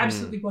 And it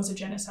absolutely was a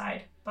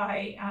genocide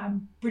by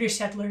British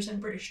settlers and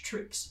British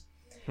troops.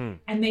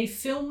 And they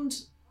filmed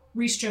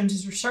Rhys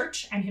Jones's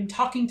research and him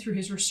talking through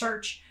his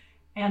research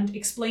and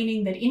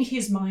explaining that in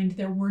his mind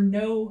there were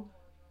no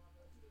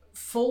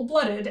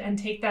full-blooded, and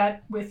take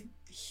that with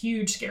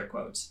huge scare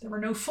quotes, there were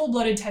no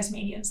full-blooded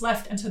Tasmanians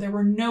left, and so there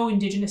were no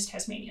Indigenous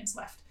Tasmanians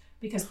left,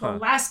 because the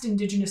last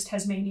Indigenous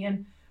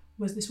Tasmanian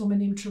was this woman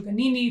named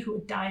Truganini, who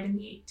had died in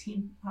the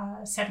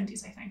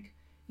 1870s, I think,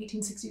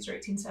 1860s or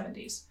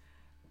 1870s.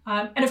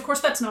 And of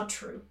course, that's not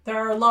true. There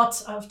are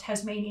lots of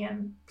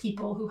Tasmanian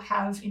people who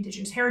have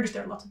Indigenous heritage.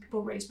 There are lots of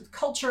people raised with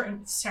culture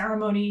and with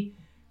ceremony.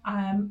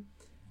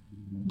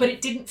 But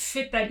it didn't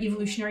fit that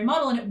evolutionary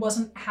model, and it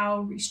wasn't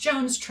how Rhys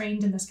Jones,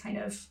 trained in this kind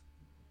of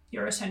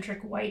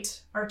Eurocentric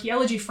white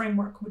archaeology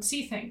framework, would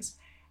see things.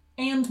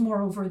 And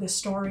moreover, this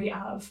story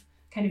of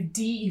kind of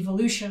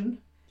de-evolution.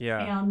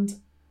 And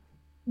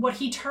what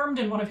he termed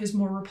in one of his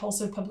more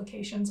repulsive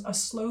publications, a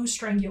slow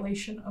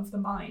strangulation of the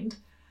mind.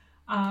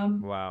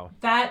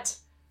 That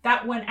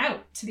went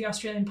out to the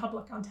Australian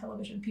public on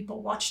television.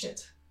 People watched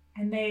it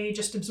and they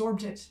just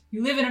absorbed it.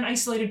 You live in an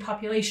isolated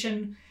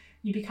population,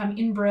 you become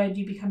inbred,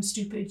 you become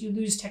stupid, you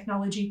lose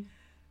technology,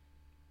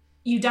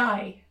 you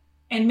die.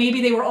 And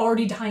maybe they were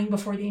already dying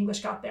before the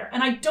English got there.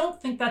 And I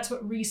don't think that's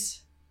what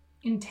Rhys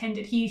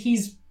intended.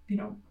 He's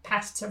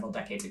passed several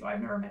decades ago.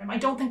 I've never met him. I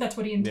don't think that's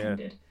what he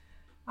intended.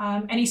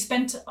 And he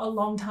spent a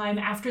long time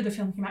after the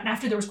film came out, and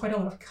after there was quite a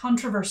lot of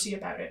controversy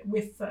about it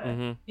with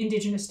the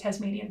Indigenous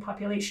Tasmanian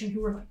population,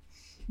 who were like,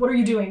 what are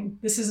you doing?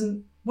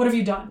 What have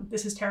you done?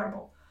 This is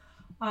terrible.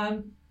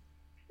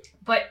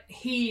 But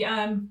he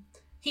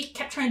he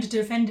kept trying to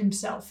defend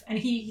himself, and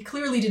he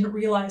clearly didn't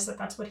realize that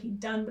that's what he'd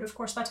done, but of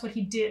course that's what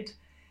he did.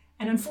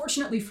 And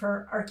unfortunately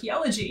for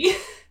archaeology,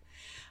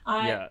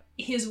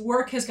 his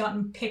work has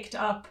gotten picked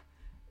up.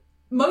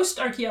 Most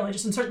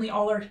archaeologists, and certainly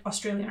all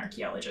Australian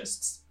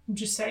archaeologists,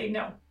 just say,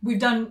 no, we've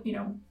done,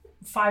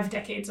 5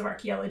 decades of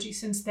archaeology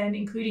since then,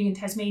 including in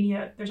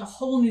Tasmania. There's a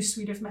whole new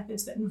suite of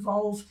methods that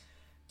involve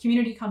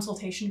community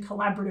consultation,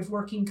 collaborative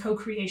working,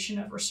 co-creation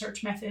of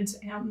research methods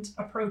and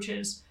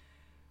approaches.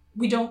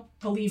 We don't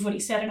believe what he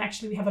said, and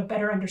actually we have a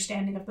better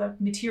understanding of the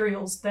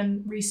materials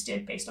than Rees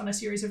did based on a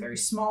series of very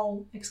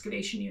small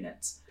excavation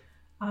units.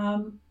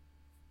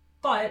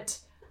 But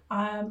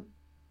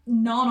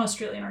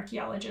non-Australian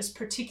archaeologists,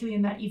 particularly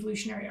in that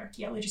evolutionary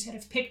archaeology set,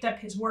 have picked up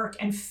his work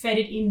and fed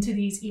it into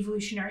these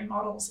evolutionary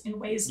models in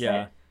ways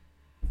that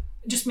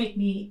just make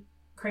me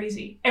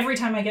crazy. Every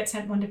time I get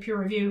sent one to peer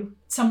review,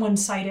 someone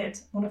cited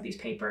one of these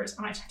papers,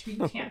 and I said to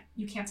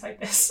you can't cite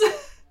this.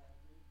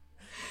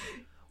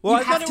 Well,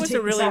 I thought it was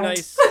a really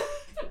nice.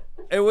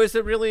 It was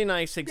a really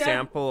nice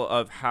example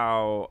of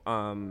how,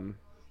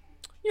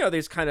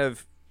 these kind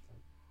of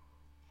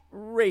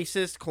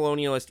racist,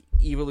 colonialist,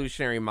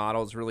 evolutionary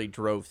models really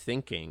drove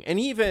thinking, and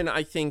even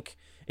I think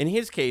in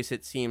his case,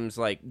 it seems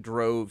like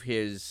drove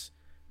his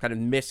kind of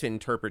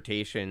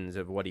misinterpretations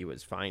of what he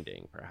was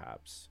finding,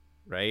 perhaps,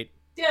 right?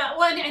 Yeah,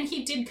 well, and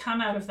he did come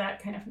out of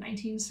that kind of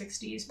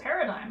 1960s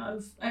paradigm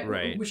of,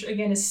 which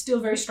again is still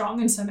very strong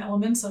in some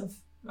elements of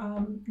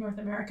North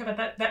America,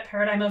 but that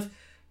paradigm of,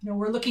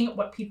 we're looking at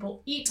what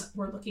people eat,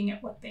 we're looking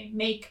at what they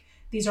make.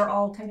 These are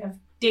all kind of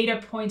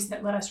data points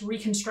that let us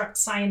reconstruct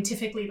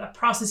scientifically the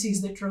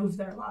processes that drove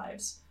their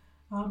lives,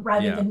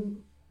 rather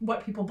than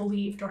what people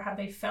believed or how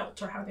they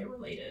felt or how they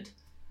related.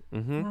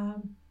 Mm-hmm.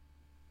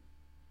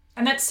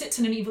 And that sits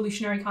in an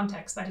evolutionary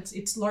context, that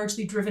it's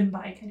largely driven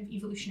by kind of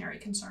evolutionary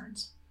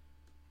concerns.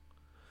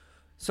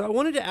 So I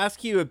wanted to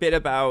ask you a bit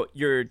about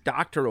your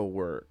doctoral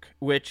work,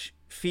 which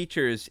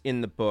features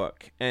in the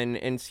book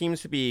and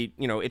seems to be,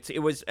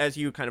 it was, as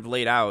you kind of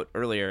laid out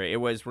earlier,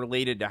 it was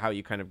related to how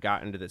you kind of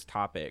got into this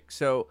topic.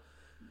 So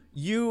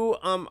you,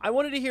 I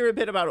wanted to hear a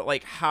bit about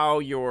like how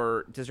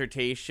your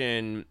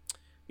dissertation,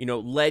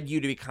 led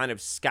you to be kind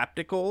of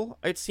skeptical,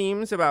 it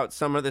seems, about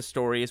some of the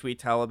stories we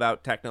tell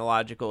about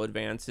technological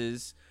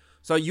advances.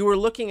 So you were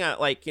looking at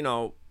like,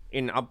 I'll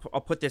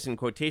put this in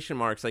quotation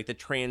marks, like the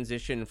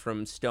transition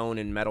from stone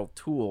and metal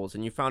tools,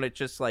 and you found it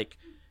just like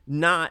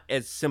not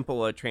as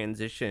simple a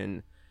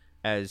transition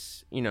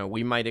as,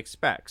 we might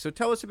expect. So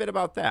tell us a bit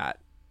about that.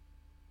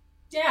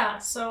 Yeah,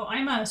 so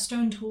I'm a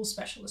stone tool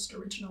specialist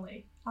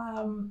originally.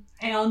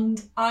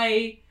 And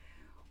I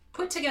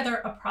put together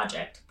a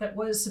project that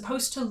was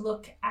supposed to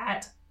look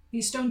at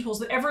these stone tools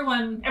that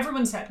everyone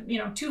said,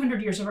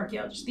 200 years of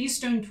archaeology, these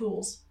stone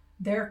tools,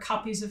 they're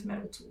copies of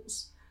metal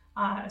tools,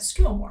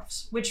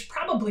 skeuomorphs, which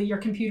probably your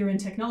computer and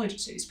technology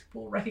studies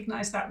people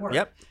recognize that word.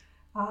 Yep.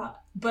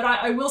 But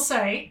I will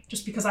say,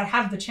 just because I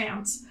have the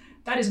chance,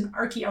 that is an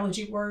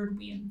archaeology word.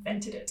 We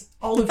invented it.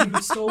 All of you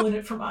have stolen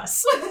it from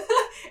us.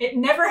 It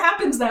never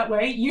happens that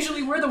way.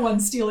 Usually we're the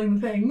ones stealing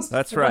the things.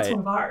 That's right. That's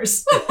one of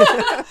ours.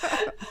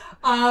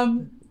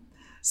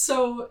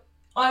 So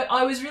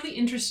I was really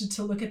interested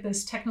to look at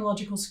this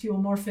technological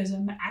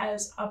skeuomorphism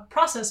as a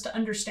process to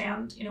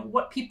understand,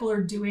 what people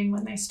are doing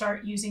when they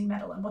start using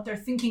metal and what they're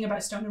thinking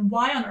about stone and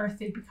why on earth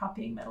they'd be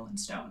copying metal and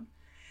stone.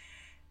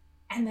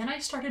 And then I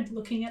started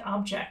looking at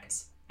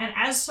objects. And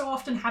as so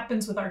often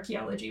happens with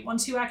archaeology,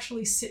 once you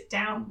actually sit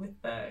down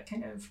with the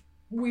kind of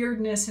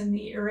weirdness and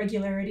the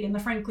irregularity and the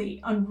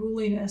frankly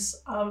unruliness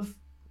of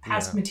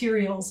past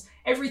materials,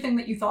 everything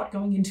that you thought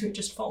going into it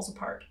just falls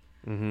apart.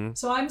 Mm-hmm.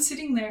 So I'm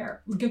sitting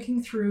there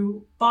looking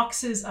through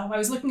boxes of, I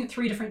was looking at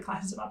 3 different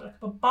classes of objects,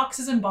 but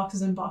boxes and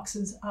boxes and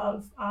boxes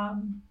of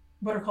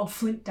what are called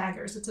flint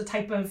daggers. It's a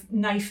type of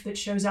knife that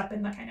shows up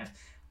in the kind of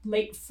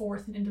late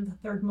 4th and into the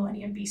 3rd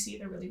millennium BC.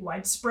 They're really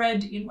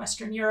widespread in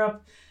Western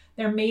Europe.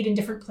 They're made in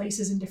different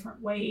places in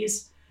different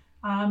ways.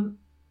 I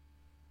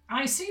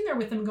was sitting there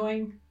with them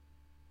going,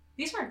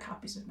 these aren't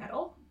copies of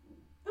metal.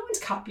 No one's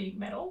copying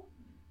metal.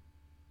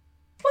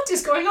 What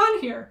is going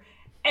on here?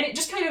 And it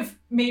just kind of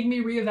made me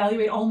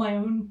reevaluate all my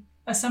own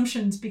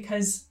assumptions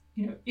because,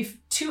 if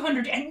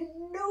 200, and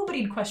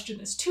nobody'd question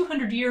this,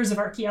 200 years of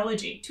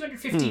archaeology,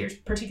 250 years,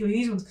 particularly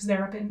these ones, because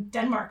they're up in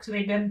Denmark, so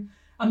they'd been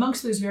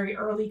amongst those very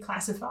early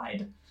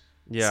classified,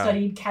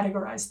 studied,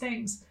 categorized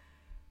things,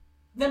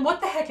 then what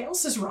the heck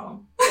else is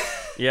wrong?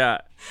 Yeah.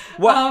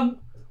 Well,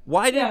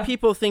 why did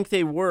people think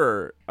they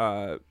were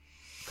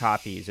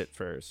copies at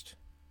first?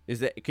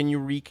 Can you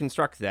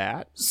reconstruct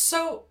that?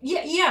 So,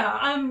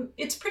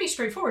 it's pretty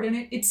straightforward,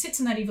 and it sits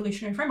in that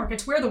evolutionary framework.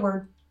 It's where the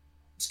word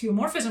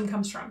skeuomorphism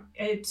comes from.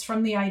 It's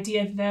from the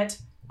idea that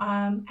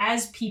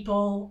as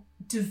people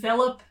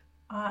develop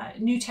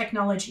new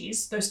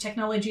technologies, those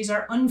technologies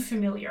are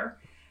unfamiliar,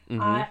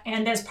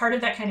 and as part of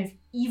that kind of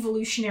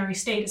evolutionary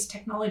state, as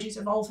technology's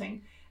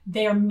evolving,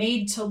 they are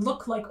made to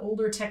look like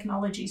older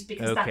technologies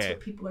because that's what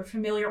people are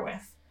familiar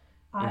with.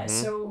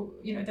 So,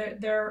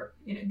 they're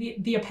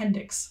the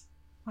appendix.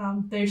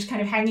 They're just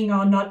kind of hanging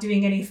on, not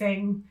doing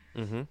anything.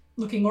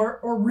 looking,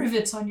 or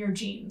rivets on your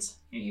jeans.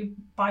 You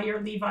buy your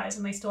Levi's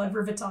and they still have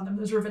rivets on them.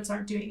 Those rivets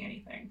aren't doing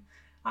anything.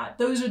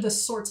 Those are the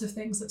sorts of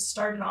things that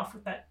started off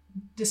with that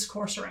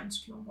discourse around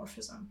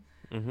skeuomorphism.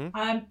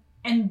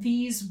 And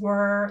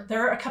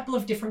there are a couple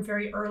of different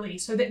very early,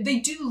 so they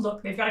do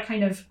look, they've got a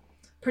kind of,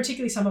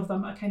 particularly some of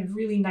them, a kind of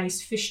really nice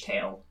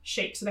fishtail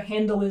shape. So the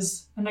handle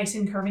is a nice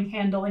incurving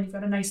handle and you've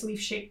got a nice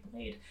leaf-shaped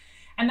blade.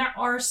 And there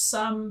are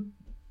some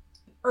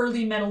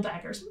early metal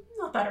daggers,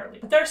 not that early,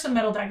 but there are some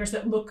metal daggers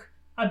that look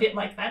a bit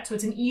like that. So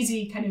it's an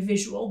easy kind of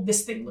visual,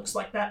 this thing looks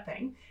like that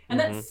thing. And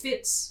that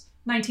fits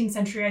 19th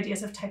century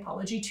ideas of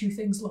typology. Two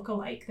things look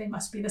alike, they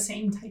must be the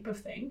same type of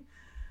thing.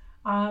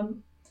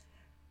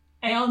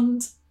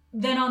 And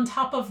then on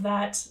top of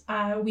that,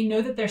 we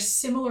know that they're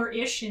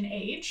similar-ish in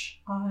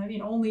age,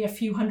 only a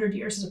few hundred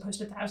years as opposed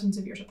to thousands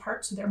of years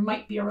apart. So there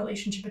might be a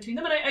relationship between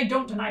them. And I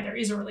don't deny there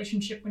is a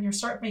relationship. When you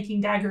start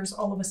making daggers,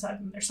 all of a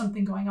sudden there's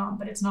something going on,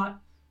 but it's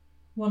not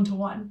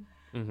one-to-one.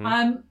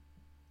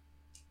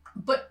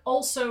 But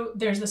also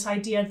there's this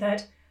idea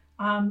that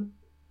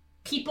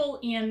people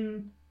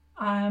in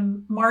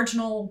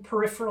marginal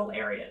peripheral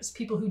areas,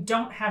 people who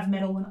don't have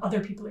metal when other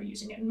people are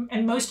using it,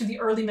 and most of the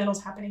early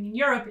metals happening in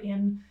Europe,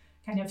 in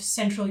kind of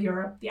Central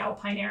Europe, the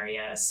Alpine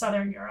area,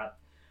 Southern Europe.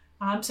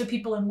 So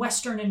people in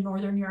Western and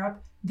Northern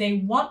Europe, they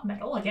want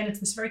metal. Again, it's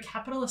this very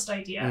capitalist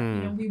idea.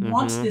 We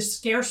want this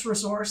scarce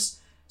resource,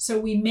 so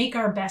we make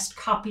our best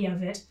copy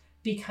of it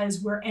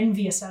because we're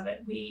envious of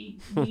it. We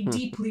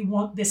deeply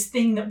want this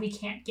thing that we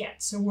can't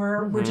get. So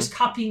we're just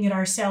copying it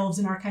ourselves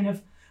in our kind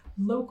of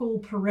local,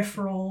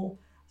 peripheral,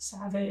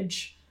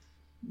 savage,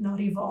 not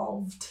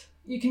evolved.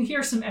 You can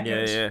hear some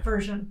echoes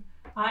version.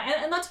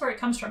 And that's where it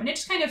comes from. And it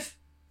just kind of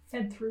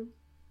fed through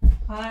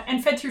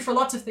for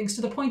lots of things,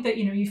 to the point that,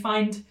 you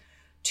find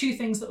two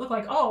things that look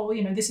like,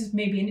 this is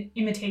maybe an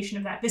imitation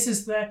of that. This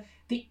is the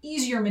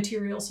easier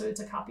material, so it's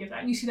a copy of that.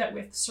 And you see that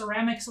with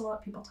ceramics a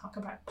lot. People talk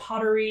about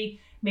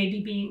pottery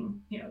maybe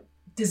being,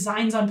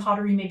 designs on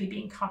pottery maybe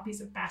being copies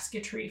of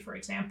basketry, for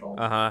example.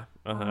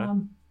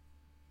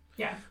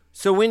 Yeah.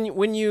 So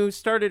when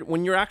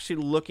you're actually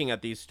looking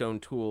at these stone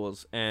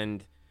tools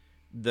and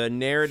the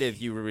narrative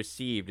you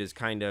received is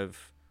kind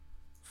of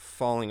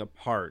falling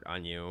apart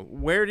on you,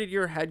 where did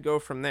your head go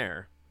from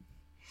there?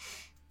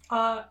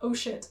 Oh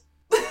shit.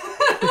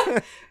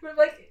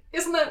 Like,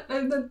 isn't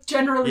that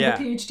generally the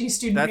PhD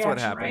student that's reaction, what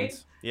happens,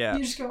 right? Yeah.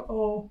 You just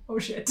go, oh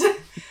shit.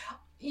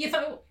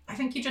 I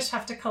think you just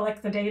have to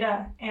collect the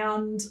data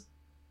and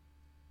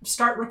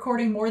start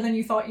recording more than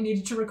you thought you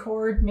needed to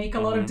record, make a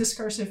lot of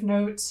discursive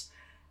notes,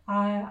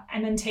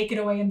 and then take it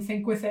away and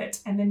think with it,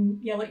 and then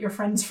yell at your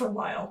friends for a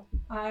while.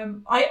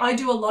 I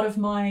do a lot of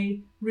my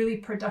really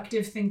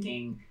productive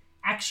thinking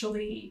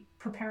actually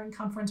preparing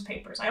conference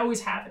papers. I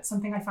always have. It's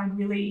something I find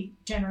really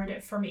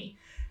generative for me.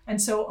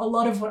 And so a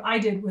lot of what I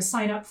did was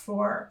sign up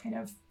for kind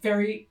of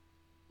very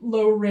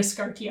low risk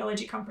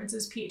archaeology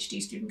conferences,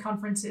 PhD student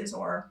conferences,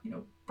 or,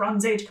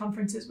 Bronze Age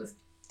conferences with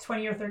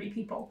 20 or 30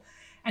 people,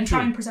 and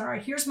try and present, all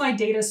right, here's my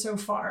data so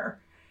far.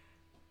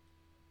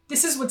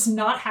 This is what's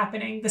not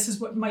happening. This is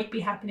what might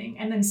be happening.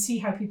 And then see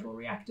how people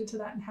reacted to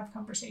that and have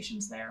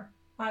conversations there.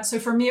 So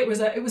for me, it was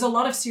a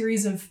lot of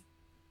series of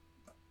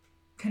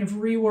kind of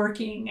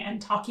reworking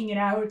and talking it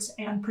out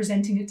and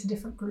presenting it to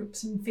different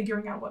groups and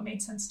figuring out what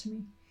made sense to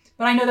me.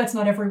 But I know that's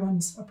not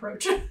everyone's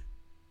approach.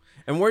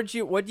 And what do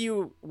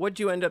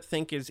you end up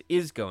think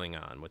is going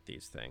on with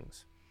these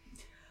things?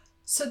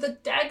 So the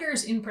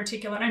daggers in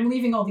particular, and I'm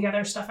leaving all the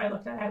other stuff I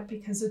looked at out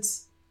because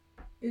it's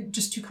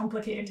just too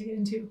complicated to get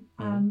into.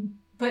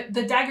 But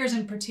the daggers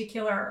in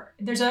particular,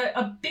 there's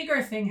a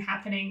bigger thing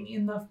happening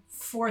in the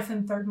 4th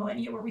and 3rd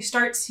millennia where we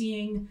start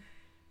seeing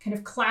kind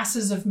of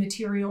classes of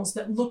materials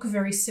that look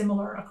very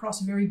similar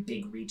across very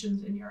big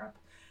regions in Europe.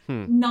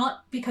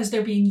 Not because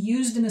they're being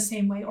used in the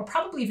same way or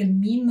probably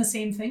even mean the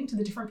same thing to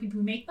the different people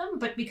who make them,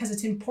 but because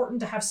it's important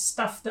to have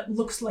stuff that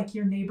looks like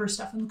your neighbor's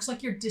stuff and looks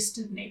like your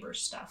distant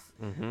neighbor's stuff.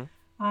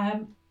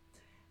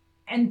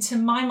 And to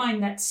my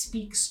mind, that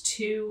speaks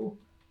to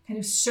kind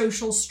of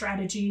social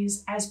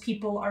strategies as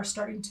people are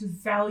starting to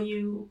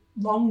value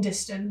long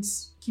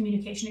distance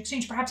communication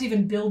exchange, perhaps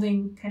even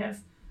building kind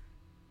of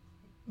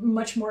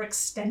much more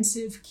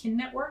extensive kin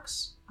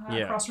networks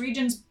across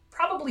regions,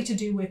 probably to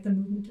do with the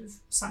movement of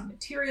some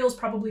materials,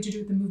 probably to do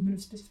with the movement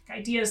of specific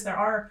ideas. There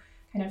are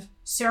kind of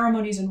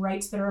ceremonies and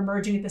rites that are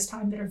emerging at this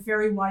time that are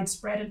very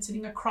widespread and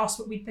sitting across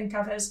what we think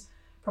of as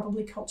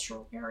probably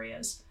cultural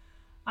areas.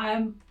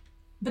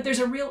 But there's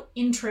a real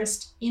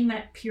interest in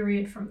that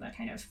period from the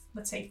kind of,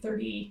 let's say,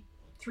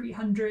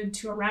 3,300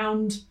 to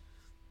around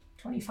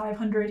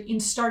 2,500 in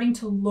starting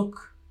to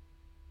look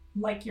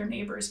like your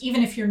neighbors,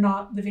 even if you're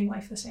not living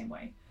life the same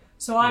way.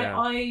 So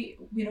I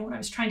when I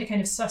was trying to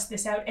kind of suss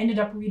this out, ended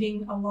up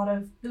reading a lot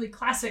of really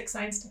classic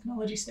science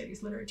technology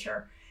studies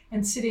literature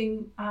and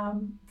sitting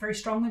very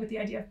strongly with the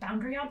idea of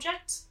boundary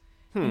objects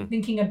and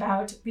thinking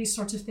about these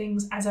sorts of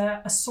things as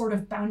a sort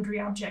of boundary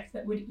object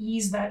that would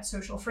ease that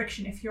social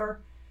friction. If you're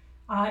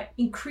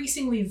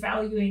increasingly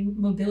valuing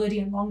mobility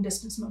and long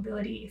distance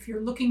mobility, if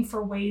you're looking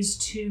for ways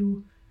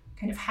to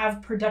kind of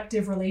have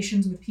productive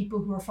relations with people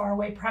who are far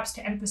away, perhaps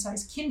to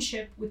emphasize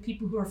kinship with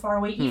people who are far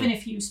away, even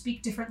if you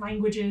speak different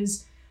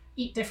languages,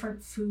 eat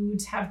different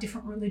foods, have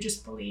different religious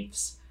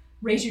beliefs,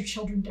 raise your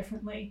children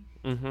differently.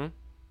 Mm-hmm.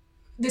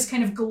 This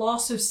kind of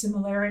gloss of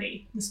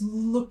similarity, this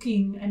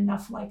looking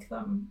enough like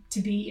them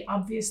to be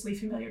obviously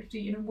familiar to,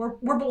 you know,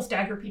 we're both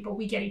dagger people.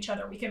 We get each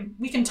other. We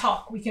can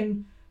talk. We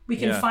can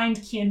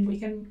find kin. We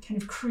can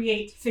kind of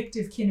create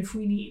fictive kin if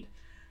we need.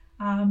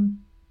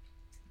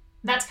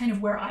 That's kind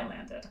of where I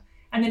landed.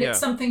 And then it's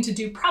something to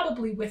do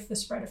probably with the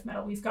spread of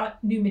metal. We've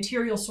got new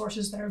material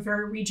sources that are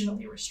very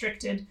regionally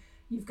restricted.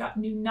 You've got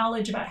new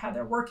knowledge about how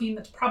they're working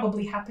that's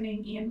probably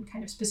happening in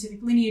kind of specific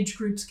lineage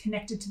groups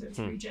connected to those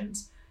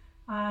regions.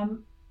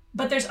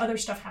 But there's other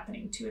stuff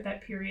happening too at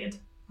that period.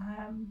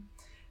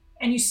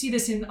 And you see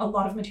this in a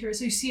lot of materials.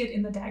 So you see it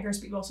in the daggers,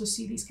 but you also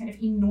see these kind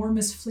of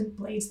enormous flint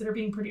blades that are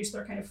being produced.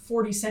 They're kind of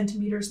 40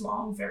 centimeters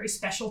long, very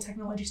special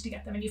technologies to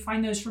get them. And you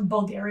find those from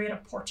Bulgaria to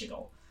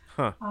Portugal.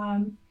 Huh.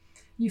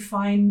 You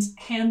find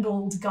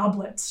handled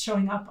goblets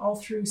showing up all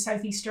through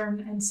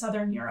southeastern and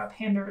southern Europe,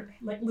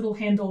 like little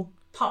handled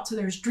pots. So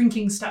there's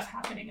drinking stuff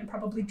happening and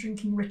probably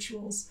drinking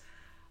rituals.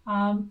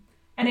 And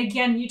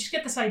again, you just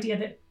get this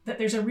idea that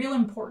there's a real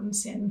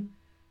importance in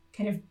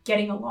kind of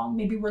getting along.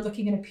 Maybe we're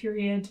looking at a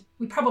period,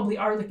 we probably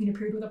are looking at a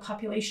period where the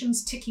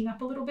population's ticking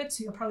up a little bit.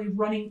 So you're probably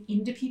running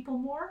into people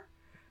more,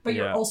 but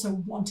you're also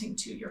wanting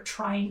to, you're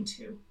trying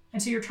to.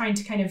 And so you're trying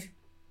to kind of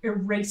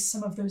erase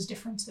some of those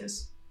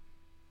differences.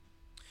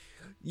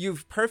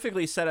 You've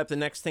perfectly set up the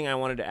next thing I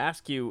wanted to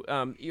ask you.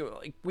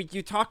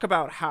 You talk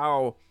about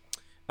how,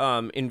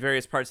 in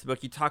various parts of the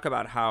book, you talk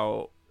about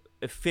how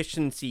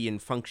efficiency and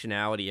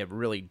functionality have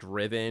really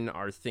driven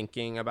our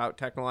thinking about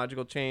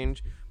technological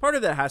change. Part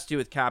of that has to do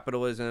with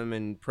capitalism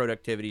and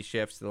productivity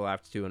shifts in the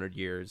last 200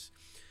 years.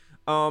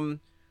 But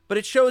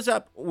it shows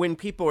up when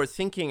people are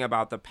thinking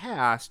about the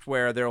past,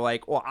 where they're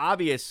like, well,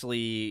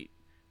 obviously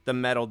the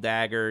metal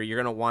dagger, you're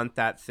going to want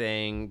that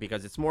thing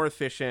because it's more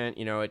efficient.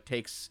 You know, it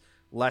takes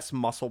less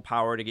muscle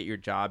power to get your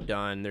job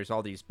done. There's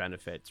all these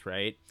benefits,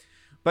 right?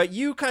 But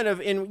you kind of,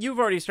 and you've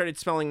already started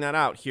spelling that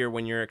out here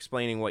when you're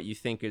explaining what you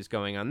think is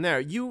going on there.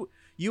 You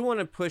want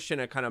to push in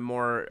a kind of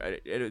more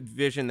a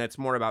vision that's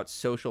more about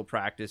social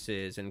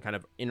practices and kind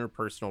of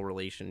interpersonal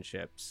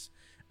relationships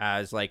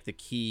as like the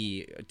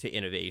key to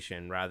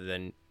innovation rather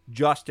than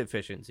just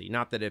efficiency.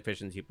 Not that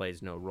efficiency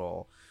plays no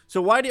role.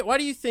 So why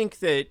do you think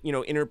that, you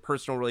know,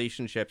 interpersonal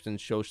relationships and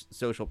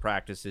social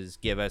practices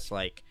give us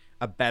like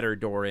a better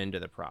door into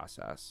the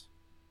process?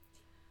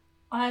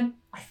 I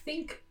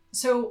think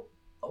so.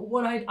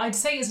 What I'd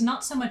say is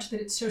not so much that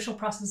it's social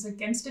process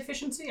against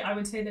efficiency. I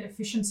would say that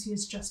efficiency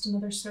is just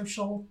another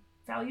social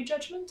value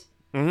judgment.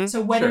 Mm-hmm.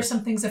 So whether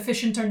something's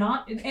efficient or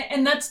not,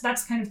 and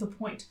that's kind of the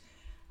point.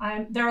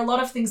 There are a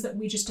lot of things that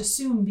we just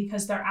assume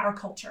because they're our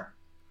culture.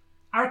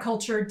 Our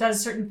culture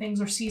does certain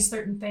things or sees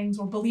certain things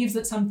or believes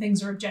that some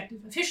things are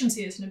objective.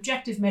 Efficiency is an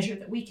objective measure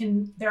that we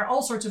can, there are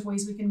all sorts of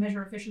ways we can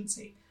measure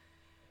efficiency.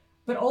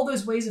 But all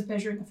those ways of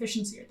measuring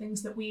efficiency are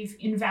things that we've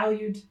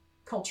invalued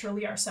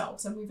culturally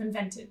ourselves and we've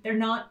invented. They're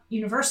not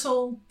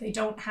universal. They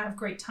don't have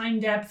great time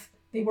depth.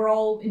 They were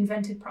all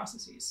invented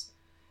processes.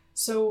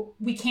 So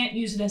we can't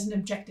use it as an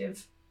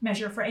objective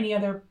measure for any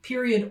other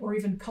period or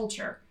even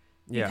culture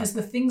because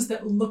the things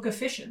that look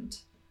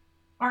efficient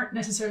aren't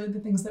necessarily the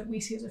things that we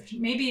see as efficient.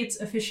 Maybe it's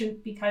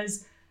efficient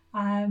because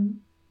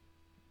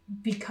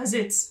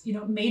it's, you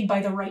know, made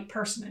by the right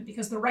person, and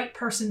because the right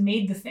person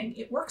made the thing,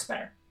 it works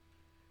better.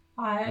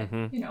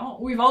 You know,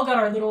 we've all got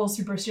our little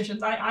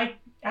superstitions. I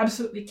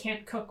absolutely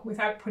can't cook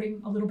without putting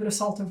a little bit of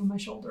salt over my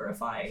shoulder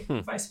if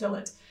I spill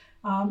it.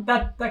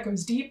 That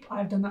goes deep.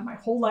 I've done that my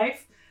whole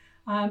life.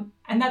 And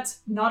that's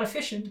not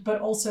efficient,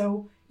 but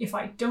also if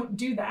I don't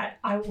do that,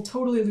 I will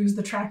totally lose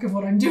the track of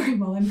what I'm doing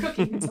while I'm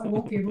cooking, and so I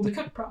won't be able to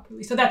cook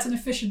properly. So that's an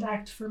efficient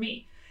act for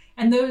me.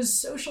 And those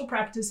social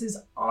practices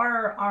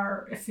are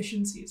our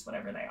efficiencies,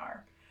 whatever they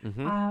are.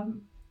 Mm-hmm.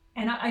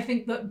 And I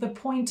think the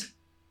point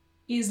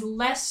is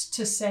less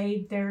to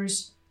say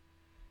there's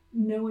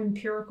no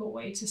empirical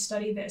way to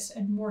study this,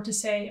 and more to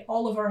say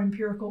all of our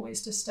empirical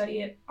ways to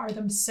study it are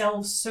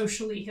themselves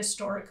socially,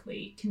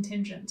 historically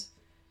contingent.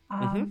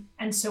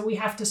 And so we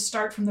have to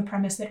start from the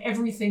premise that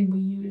everything we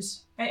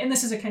use, and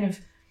this is a kind of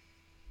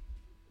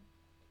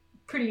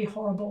pretty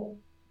horrible,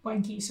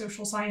 wanky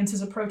social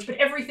sciences approach, but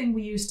everything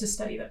we use to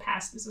study the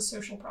past is a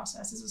social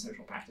process, is a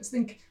social practice.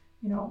 Think,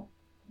 you know,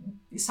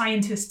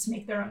 scientists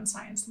make their own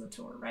science,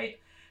 Latour, right?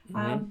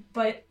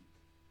 But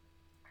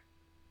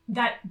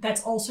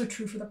that's also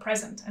true for the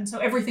present. And so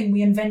everything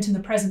we invent in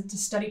the present to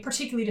study,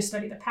 particularly to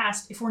study the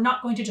past, if we're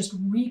not going to just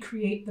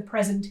recreate the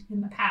present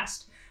in the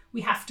past, we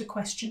have to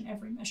question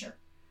every measure.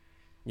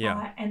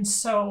 And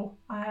so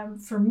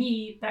for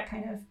me, that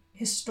kind of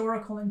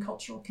historical and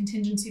cultural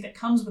contingency that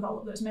comes with all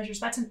of those measures,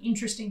 that's an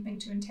interesting thing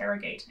to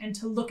interrogate and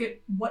to look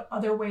at what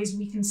other ways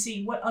we can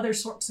see, what other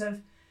sorts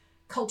of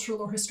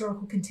cultural or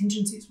historical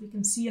contingencies we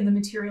can see in the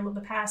material of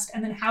the past,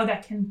 and then how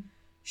that can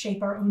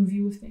shape our own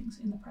view of things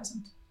in the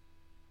present.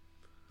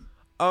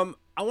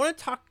 I want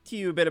to talk to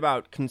you a bit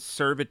about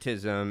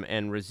conservatism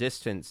and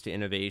resistance to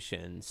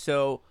innovation.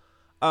 So,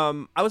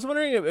 I was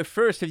wondering at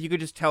first if you could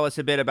just tell us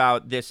a bit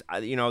about this,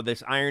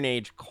 this Iron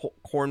Age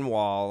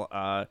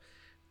Cornwall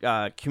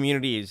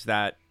communities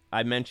that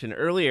I mentioned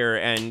earlier,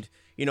 and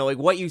like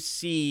what you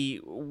see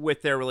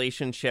with their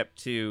relationship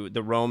to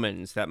the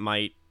Romans that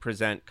might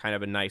present kind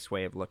of a nice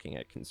way of looking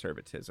at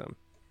conservatism.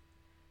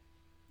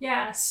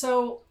 Yeah,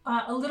 so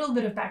a little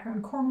bit of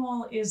background.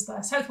 Cornwall is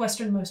the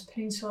southwesternmost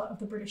peninsula of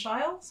the British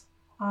Isles.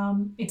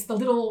 It's the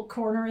little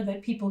corner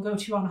that people go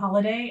to on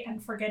holiday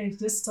and forget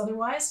exists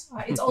otherwise.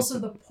 It's also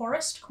the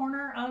poorest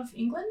corner of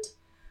England.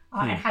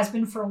 It has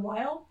been for a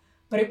while,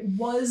 but it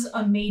was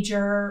a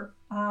major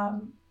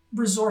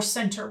resource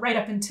center right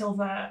up until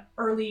the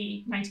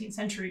early 19th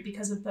century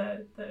because of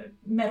the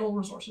metal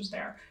resources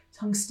there.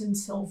 Tungsten,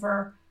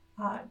 silver,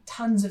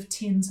 tons of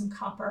tin, some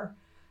copper.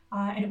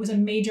 And it was a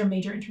major,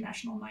 major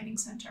international mining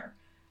center.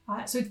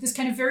 So it's this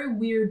kind of very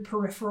weird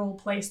peripheral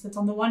place that's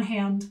on the one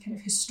hand kind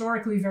of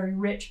historically very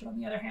rich, but on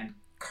the other hand,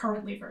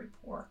 currently very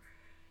poor.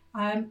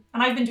 And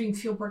I've been doing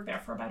field work there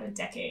for about a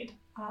decade,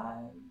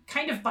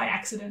 kind of by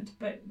accident,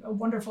 but a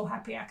wonderful,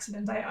 happy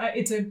accident.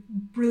 It's a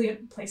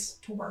brilliant place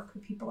to work. The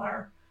people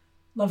are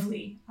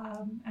lovely,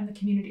 and the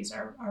communities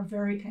are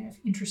very kind of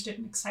interested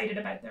and excited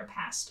about their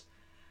past.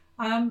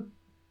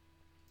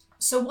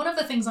 So one of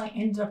the things I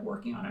ended up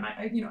working on, and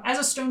I as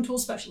a stone tool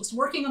specialist,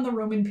 working on the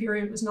Roman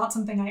period was not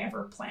something I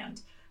ever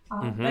planned.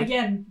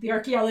 Again, the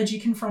archaeology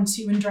confronts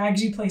you and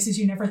drags you places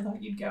you never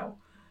thought you'd go.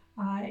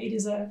 It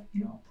is a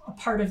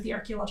part of the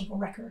archaeological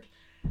record.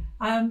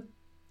 And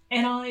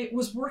I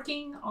was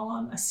working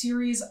on a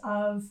series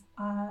of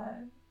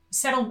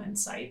settlement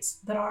sites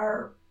that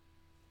are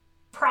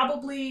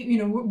probably,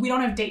 we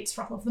don't have dates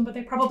for all of them, but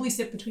they probably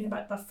sit between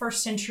about the 1st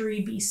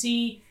century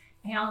BC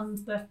and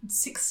the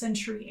 6th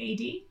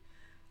century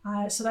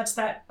AD. So that's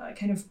that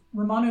kind of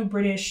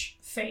Romano-British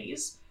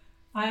phase.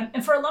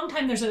 And for a long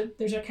time, there's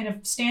a kind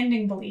of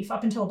standing belief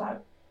up until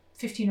about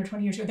 15 or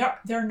 20 years ago,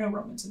 there are no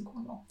Romans in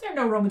Cornwall. There are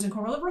no Romans in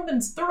Cornwall. The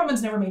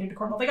Romans never made it to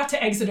Cornwall. They got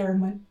to Exeter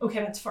and went, okay,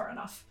 that's far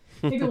enough.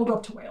 Maybe we'll go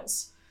up to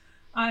Wales.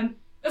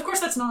 Of course,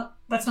 that's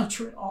not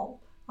true at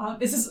all.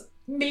 This is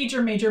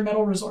major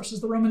metal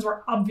resources. The Romans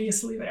were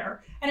obviously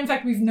there. And in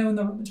fact, we've known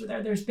the Romans were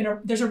there.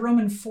 There's a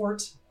Roman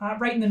fort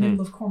right in the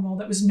middle of Cornwall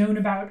that was known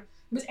about.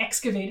 It was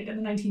excavated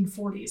in the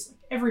 1940s. Like,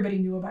 everybody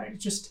knew about it. It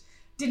just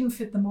didn't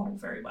fit the model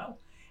very well.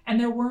 And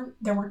there weren't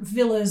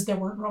villas, there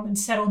weren't Roman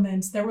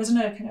settlements. There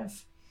wasn't a kind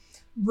of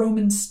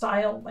Roman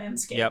style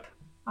landscape. Yep.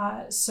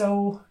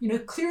 So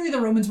clearly the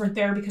Romans weren't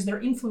there because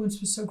their influence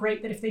was so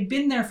great that if they'd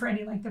been there for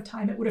any length of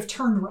time, it would have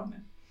turned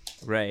Roman.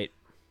 Right.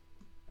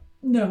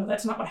 No,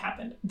 that's not what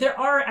happened. There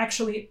are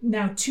actually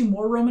now 2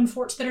 more Roman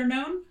forts that are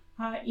known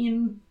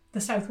in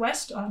the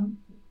southwest.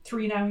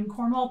 3 now in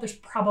Cornwall. There's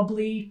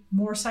probably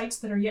more sites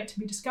that are yet to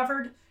be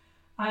discovered.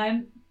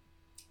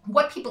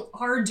 What people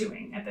are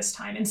doing at this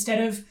time,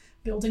 instead of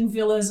building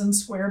villas and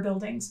square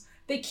buildings,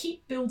 they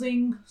keep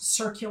building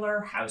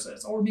circular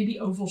houses, or maybe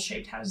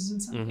oval-shaped houses in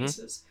some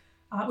cases,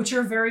 which are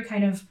a very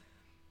kind of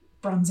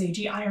Bronze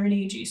Agey, Iron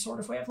Agey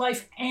sort of way of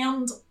life.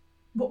 And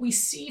what we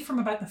see from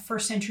about the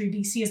 1st century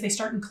BC is they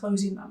start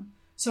enclosing them.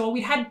 So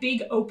we had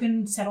big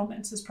open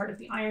settlements as part of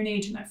the Iron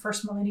Age in that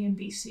first millennium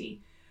BC.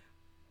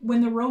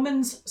 When the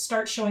Romans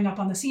start showing up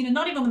on the scene, and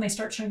not even when they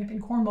start showing up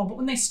in Cornwall, but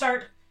when they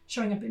start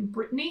showing up in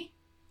Brittany,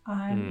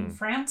 in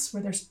France,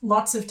 where there's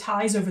lots of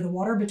ties over the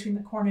water between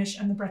the Cornish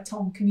and the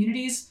Breton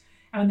communities,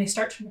 and when they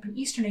start showing up in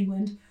Eastern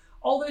England,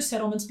 all those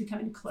settlements become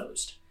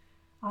enclosed.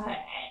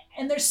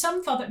 And there's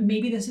some thought that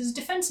maybe this is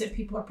defensive.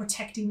 People are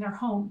protecting their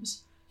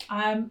homes.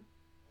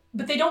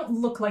 But they don't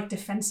look like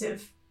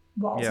defensive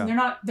walls, and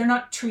they're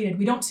not treated.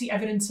 We don't see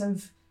evidence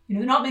of,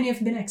 not many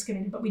have been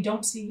excavated, but we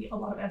don't see a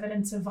lot of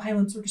evidence of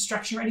violence or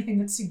destruction or anything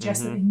that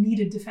suggests that they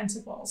needed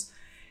defensive walls.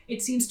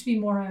 It seems to be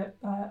more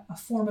a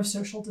form of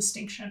social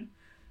distinction.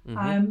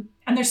 And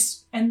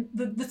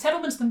the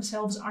settlements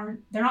themselves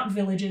they're not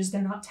villages,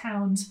 they're not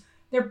towns,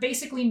 they're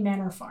basically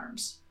manor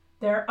farms.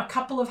 They're a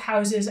couple of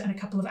houses and a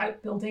couple of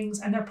outbuildings,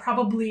 and they're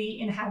probably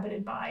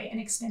inhabited by an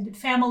extended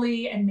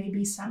family and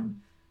maybe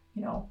some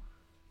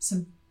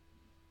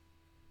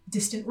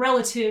distant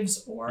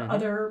relatives or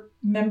other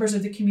members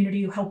of the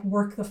community who help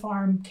work the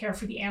farm, care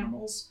for the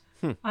animals.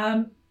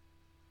 And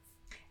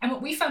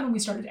what we found when we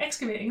started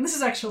excavating, and this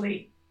is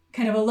actually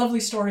kind of a lovely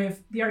story of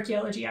the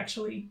archaeology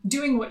actually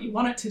doing what you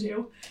want it to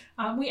do.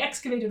 We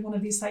excavated one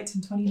of these sites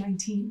in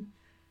 2019,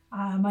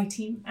 my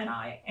team and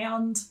I,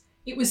 and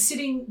it was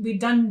we'd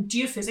done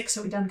geophysics,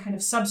 so we'd done kind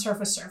of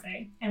subsurface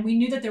survey, and we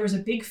knew that there was a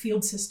big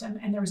field system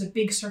and there was a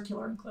big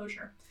circular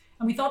enclosure.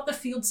 And we thought the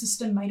field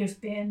system might have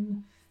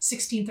been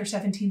 16th or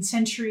 17th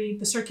century.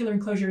 The circular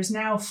enclosure is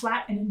now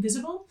flat and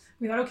invisible.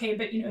 We thought, okay,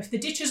 but if the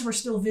ditches were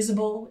still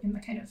visible in the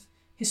kind of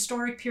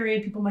historic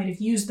period, people might have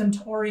used them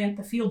to orient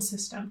the field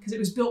system because it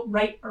was built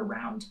right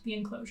around the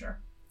enclosure.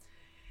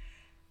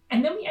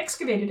 And then we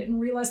excavated it and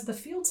realized the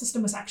field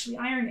system was actually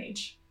Iron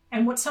Age.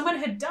 And what someone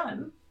had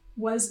done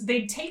was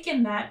they'd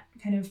taken that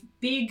kind of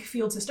big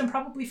field system,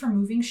 probably for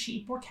moving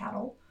sheep or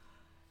cattle,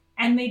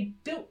 And they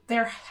built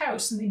their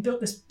house, and they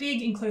built this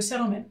big enclosed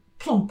settlement,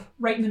 plump,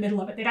 right in the middle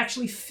of it. They'd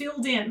actually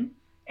filled in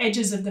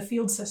edges of the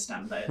field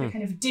system, the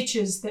kind of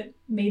ditches that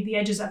made the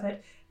edges of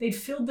it. They'd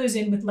filled those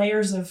in with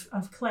layers of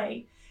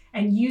clay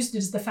and used it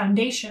as the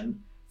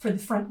foundation for the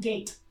front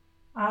gate,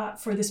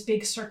 for this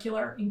big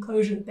circular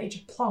enclosure that they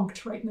just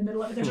plonked right in the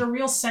middle of it. There's a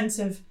real sense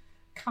of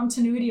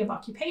continuity of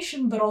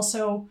occupation, but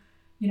also,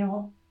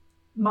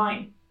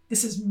 mine.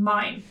 This is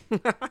mine.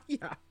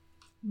 Yeah.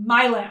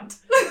 My land.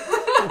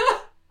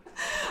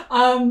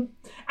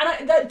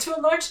 That, to a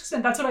large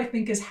extent, that's what I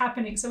think is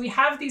happening. So we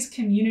have these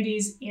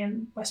communities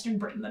in Western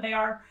Britain that they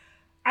are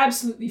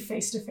absolutely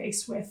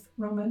face-to-face with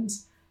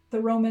Romans. The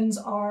Romans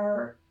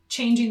are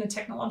changing the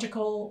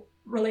technological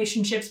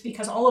relationships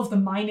because all of the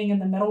mining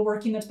and the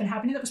metalworking that's been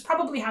happening, that was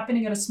probably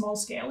happening at a small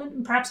scale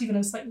and perhaps even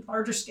a slightly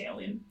larger scale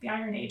in the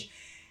Iron Age,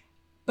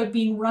 but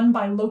being run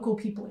by local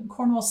people in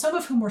Cornwall, some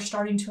of whom were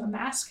starting to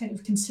amass kind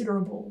of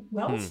considerable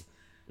wealth.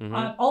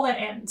 All that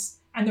ends.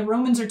 And the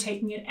Romans are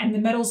taking it, and the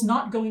metal's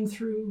not going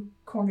through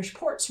Cornish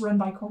ports run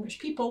by Cornish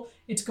people.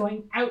 It's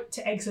going out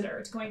to Exeter.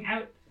 It's going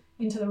out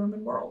into the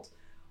Roman world.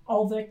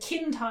 All the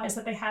kin ties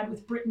that they had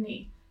with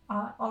Brittany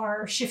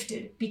are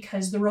shifted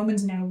because the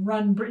Romans now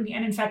run Brittany.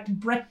 And in fact,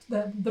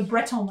 the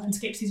Breton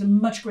landscape sees a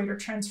much greater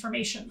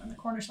transformation than the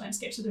Cornish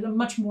landscape. So there's a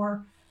much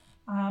more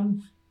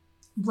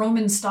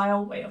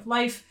Roman-style way of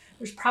life.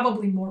 There's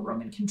probably more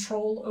Roman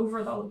control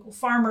over the local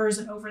farmers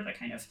and over the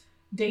kind of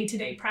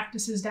day-to-day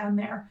practices down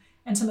there.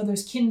 And some of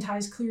those kin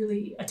ties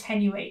clearly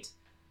attenuate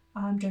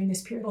during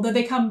this period, although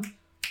they come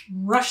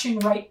rushing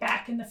right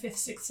back in the 5th,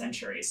 6th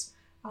centuries.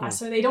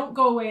 So they don't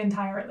go away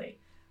entirely.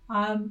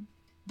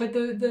 But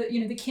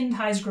the kin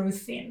ties grow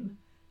thin.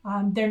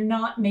 They're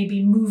not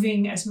maybe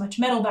moving as much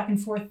metal back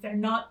and forth. They're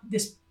not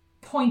this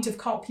point of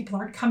call. People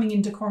aren't coming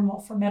into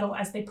Cornwall for metal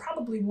as they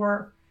probably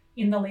were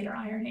in the later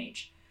Iron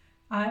Age.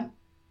 And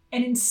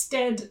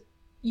instead,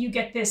 you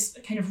get this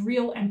kind of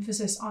real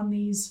emphasis on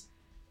these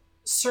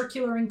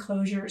circular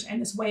enclosures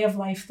and this way of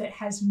life that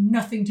has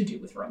nothing to do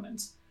with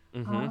Romans.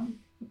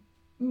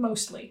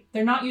 Mostly.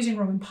 They're not using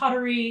Roman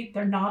pottery.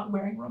 They're not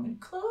wearing Roman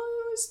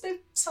clothes. They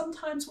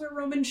sometimes wear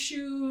Roman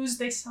shoes.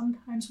 They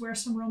sometimes wear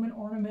some Roman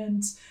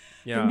ornaments.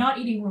 Yeah. They're not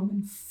eating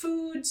Roman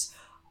foods,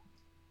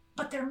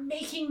 but they're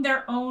making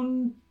their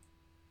own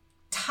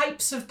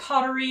types of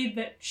pottery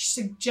that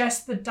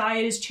suggest the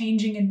diet is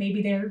changing and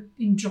maybe they're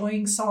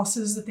enjoying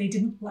sauces that they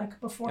didn't like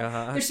before.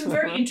 There's some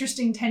very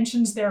interesting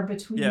tensions there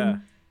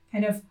between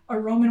kind of a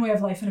Roman way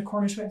of life and a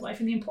Cornish way of life.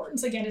 And the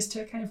importance, again, is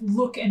to kind of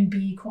look and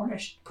be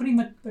Cornish, putting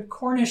the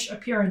Cornish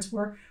appearance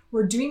where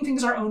we're doing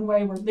things our own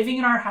way, we're living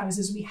in our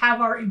houses, we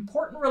have our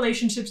important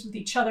relationships with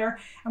each other,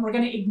 and we're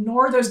going to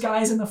ignore those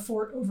guys in the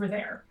fort over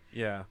there.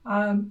 Yeah.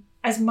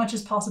 As much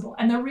as possible.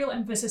 And the real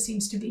emphasis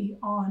seems to be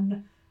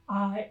on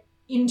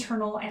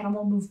internal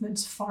animal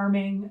movements,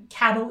 farming,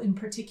 cattle in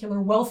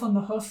particular, wealth on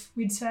the hoof,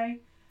 we'd say.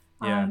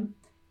 Yeah.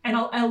 And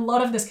a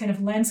lot of this kind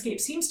of landscape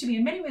seems to be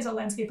in many ways a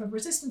landscape of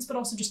resistance, but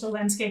also just a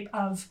landscape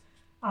of,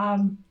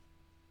 trying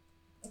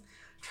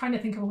to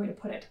think of a way to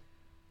put it,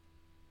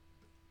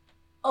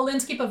 a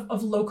landscape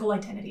of local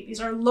identity. These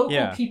are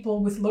local people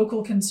with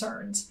local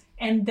concerns,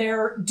 and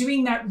they're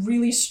doing that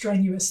really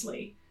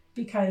strenuously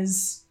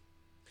because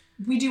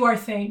we do our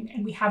thing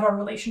and we have our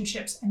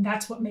relationships, and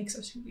that's what makes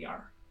us who we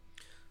are.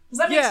 Does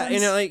that make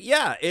sense?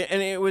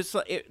 And it was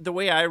the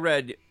way I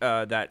read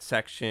that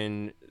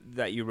section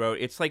that you wrote,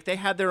 it's like they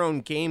had their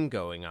own game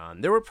going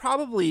on. There were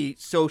probably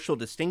social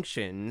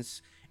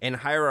distinctions and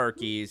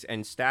hierarchies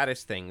and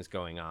status things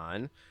going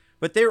on,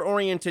 but they're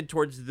oriented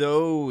towards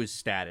those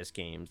status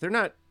games. They're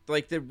not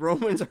like the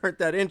Romans aren't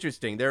that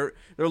interesting. They're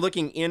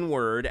looking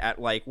inward at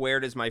like, where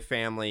does my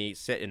family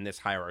sit in this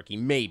hierarchy?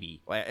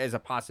 Maybe as a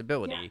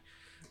possibility. Yeah.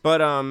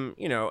 But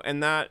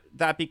and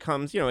that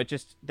becomes, it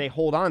just, they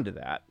hold on to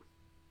that.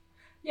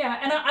 Yeah,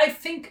 and I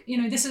think,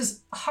 this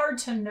is hard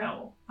to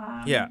know.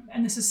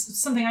 And this is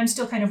something I'm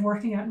still kind of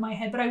working out in my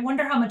head, but I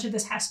wonder how much of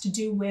this has to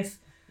do with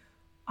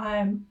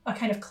a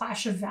kind of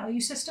clash of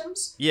value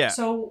systems. Yeah.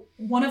 So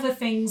one of the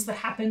things that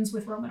happens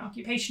with Roman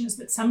occupation is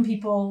that some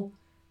people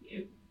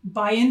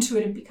buy into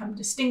it and become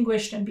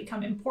distinguished and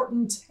become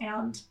important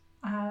and,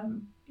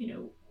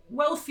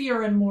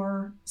 wealthier and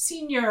more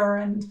senior.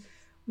 And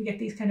we get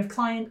these kind of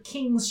client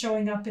kings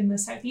showing up in the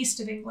southeast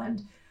of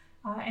England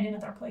and in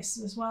other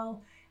places as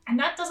well. And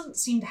that doesn't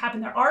seem to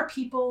happen. There are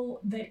people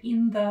that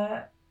in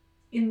the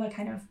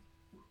kind of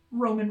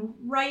Roman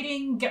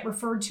writing get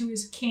referred to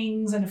as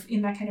kings, and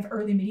in that kind of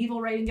early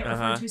medieval writing get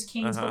referred to as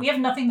kings, but we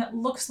have nothing that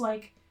looks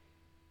like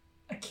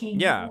a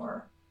king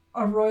or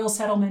a royal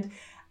settlement.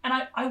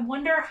 And I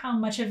wonder how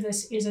much of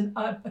this is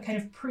a kind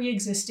of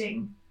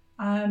pre-existing,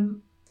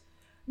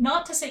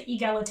 not to say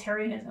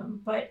egalitarianism,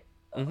 but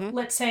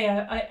let's say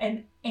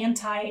an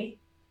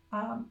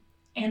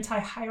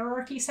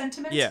anti-hierarchy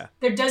sentiment. Yeah.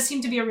 There does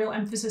seem to be a real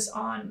emphasis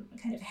on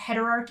kind of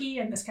heterarchy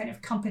and this kind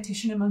of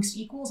competition amongst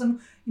equals. And,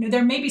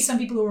 there may be some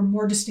people who are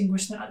more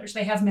distinguished than others.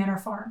 They have manor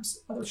farms.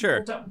 Other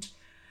people don't.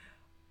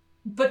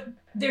 but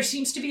there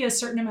seems to be a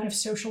certain amount of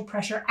social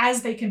pressure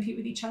as they compete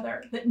with each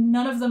other that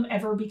none of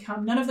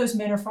those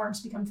manor farms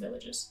become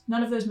villages.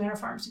 None of those manor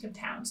farms become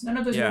towns. None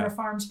of those manor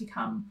farms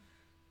become,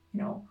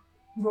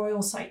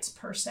 royal sites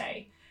per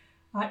se.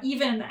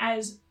 Even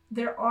as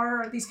there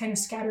are these kind of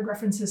scattered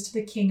references to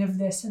the king of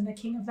this and the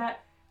king of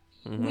that,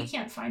 we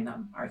can't find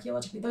them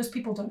archaeologically. Those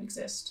people don't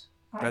exist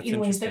in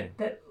ways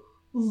that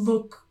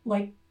look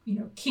like,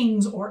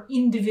 kings or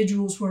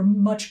individuals who are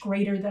much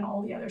greater than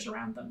all the others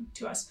around them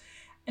to us.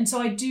 And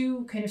so I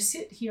do kind of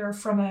sit here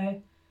from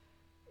a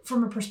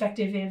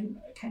perspective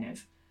in kind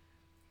of,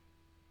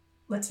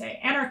 let's say,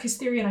 anarchist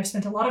theory, and I've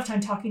spent a lot of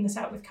time talking this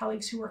out with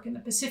colleagues who work in the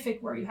Pacific,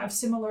 where you have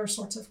similar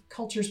sorts of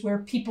cultures where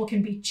people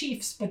can be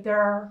chiefs, but there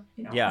are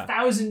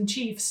 1,000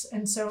 chiefs,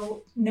 and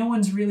so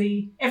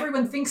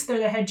everyone thinks they're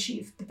the head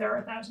chief, but there are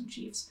 1,000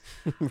 chiefs.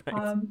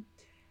 Right.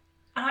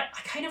 I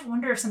kind of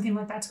wonder if something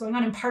like that's going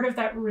on, and part of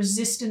that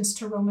resistance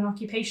to Roman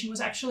occupation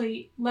was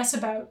actually less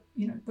about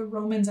the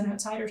Romans and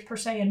outsiders per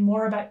se, and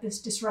more about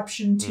this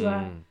disruption to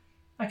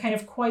a kind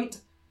of quite,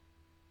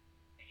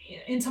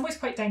 in some ways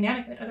quite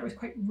dynamic, but otherwise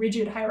quite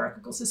rigid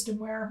hierarchical system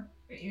where,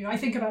 I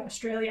think about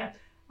Australia.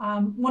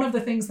 One of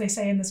the things they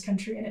say in this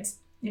country, and it's,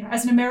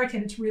 as an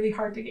American, it's really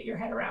hard to get your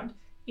head around,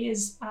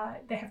 is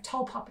they have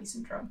tall poppy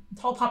syndrome.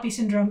 Tall poppy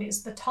syndrome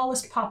is the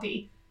tallest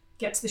poppy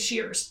gets the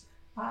shears.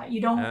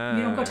 You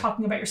don't go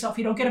talking about yourself.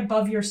 You don't get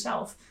above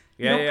yourself.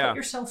 You don't put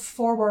yourself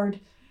forward.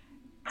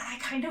 And I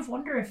kind of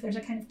wonder if there's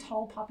a kind of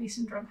tall poppy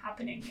syndrome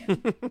happening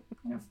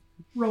in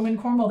Roman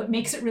Cornwall that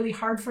makes it really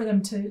hard for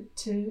them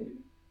to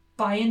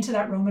buy into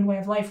that Roman way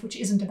of life, which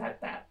isn't about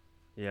that.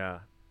 Yeah.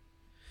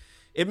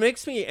 It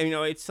makes me,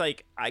 it's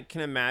like, I can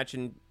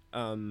imagine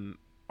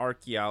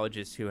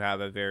archaeologists who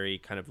have a very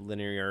kind of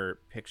linear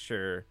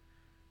picture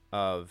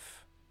of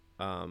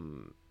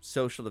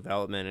social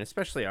development, and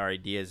especially our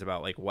ideas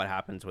about like what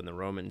happens when the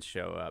Romans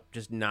show up,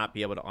 just not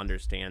be able to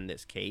understand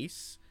this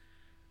case.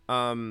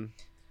 And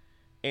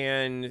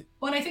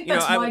I think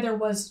that's why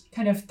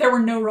there were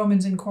no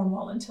Romans in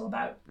Cornwall until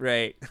about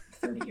 30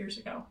 years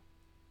ago.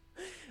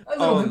 A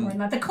little bit more than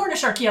that. The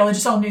Cornish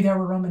archaeologists all knew there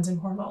were Romans in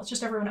Cornwall. It's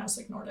just everyone else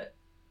ignored it.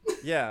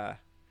 Yeah.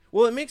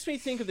 Well, it makes me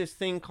think of this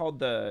thing called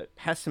the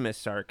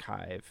Pessimist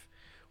Archive,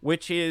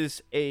 which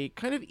is a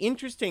kind of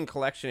interesting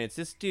collection. It's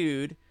this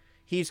dude.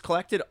 He's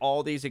collected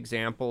all these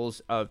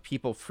examples of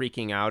people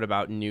freaking out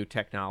about new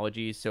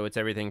technologies. So it's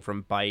everything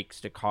from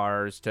bikes to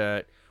cars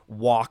to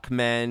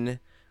Walkmen,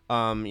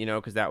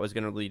 because that was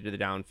going to lead to the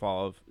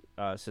downfall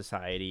of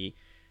society.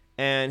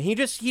 And he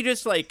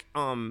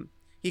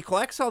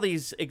collects all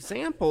these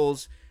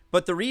examples,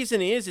 but the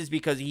reason is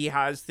because he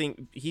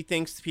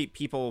thinks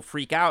people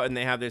freak out, and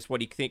they have this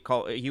what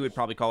he would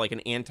probably call like an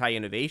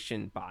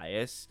anti-innovation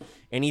bias,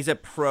 and he's a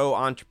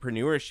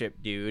pro-entrepreneurship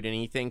dude, and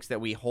he thinks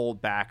that we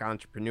hold back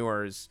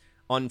entrepreneurs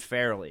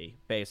unfairly,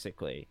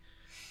 basically,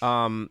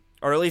 or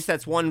at least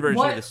that's one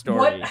version of the story.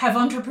 What have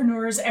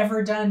entrepreneurs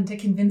ever done to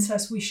convince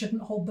us we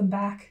shouldn't hold them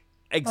back?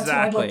 Exactly.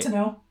 That's what I'd like to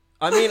know.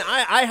 I mean,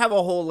 I have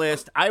a whole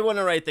list. I want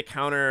to write the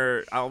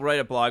counter. I'll write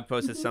a blog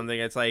post or something.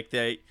 It's like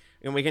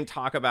and we can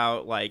talk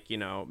about like,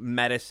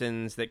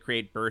 medicines that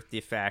create birth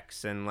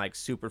defects and like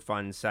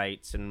Superfund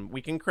sites. And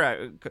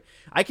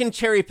I can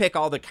cherry pick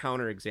all the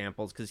counter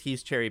examples because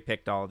he's cherry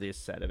picked all this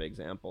set of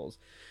examples.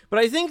 But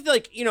I think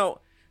like,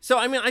 so,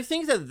 I mean, I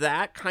think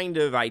that kind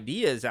of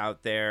idea is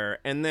out there.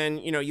 And then,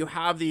 you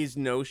have these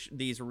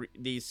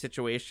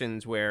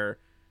situations where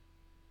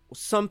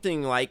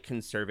something like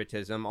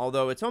conservatism,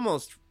 although it's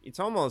almost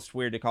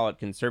weird to call it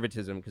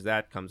conservatism because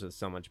that comes with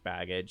so much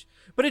baggage,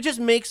 but it just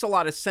makes a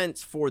lot of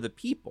sense for the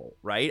people,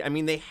 right? I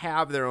mean, they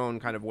have their own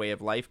kind of way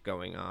of life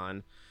going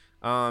on,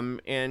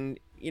 and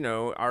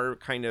our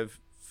kind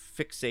of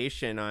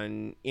fixation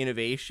on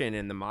innovation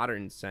in the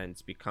modern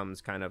sense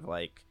becomes kind of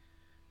like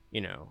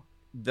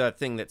the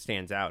thing that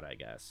stands out, I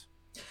guess.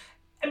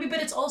 I mean,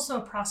 but it's also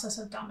a process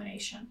of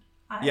domination.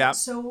 Yeah.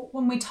 So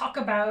when we talk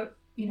about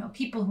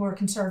people who are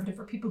conservative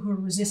or people who are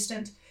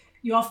resistant,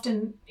 you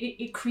often,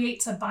 it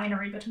creates a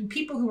binary between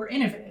people who are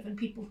innovative and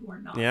people who are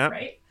not,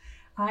 right?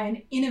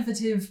 And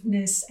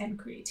innovativeness and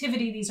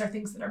creativity, these are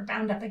things that are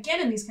bound up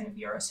again in these kind of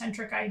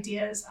Eurocentric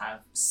ideas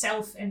of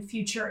self and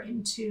future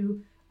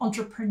into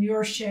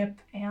entrepreneurship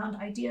and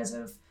ideas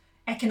of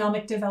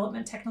economic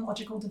development,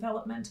 technological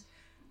development,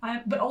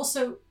 but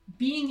also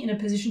being in a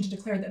position to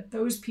declare that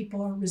those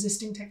people are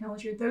resisting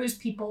technology or those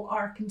people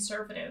are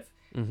conservative.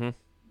 Mm-hmm.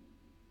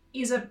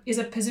 is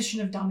a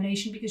position of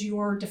domination because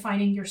you're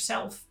defining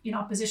yourself in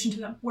opposition to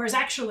them. Whereas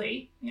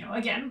actually,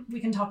 again, we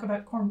can talk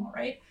about Cornwall,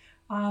 right?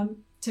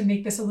 To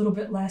make this a little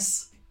bit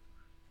less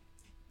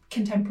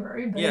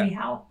contemporary, but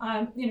anyhow,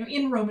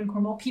 in Roman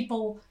Cornwall,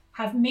 people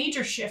have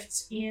major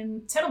shifts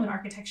in settlement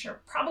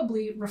architecture,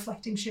 probably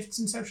reflecting shifts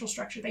in social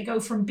structure. They go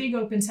from big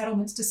open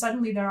settlements to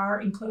suddenly there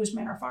are enclosed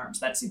manor farms.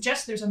 That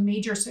suggests there's a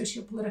major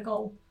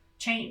socio-political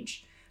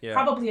change. Yeah.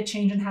 Probably a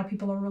change in how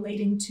people are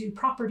relating to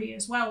property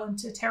as well and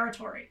to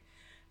territory.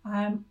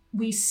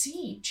 We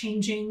see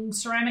changing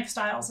ceramic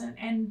styles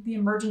and the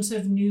emergence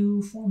of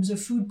new forms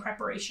of food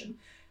preparation.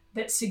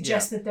 that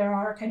suggest that there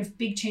are kind of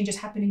big changes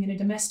happening at a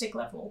domestic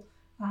level,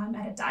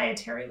 at a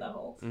dietary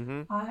level.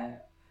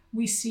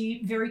 We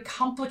see very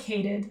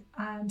complicated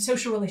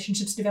social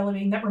relationships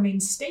developing that remain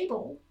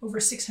stable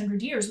over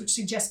 600 years, which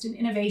suggests an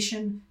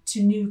innovation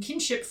to new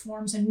kinship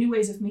forms and new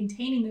ways of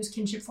maintaining those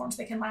kinship forms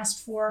that can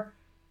last for,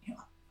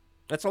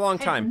 that's a long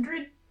time.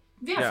 500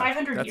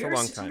 years,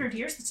 years, 600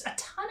 years. That's a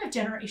ton of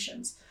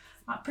generations,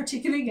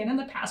 particularly again in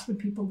the past when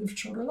people lived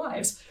shorter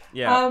lives.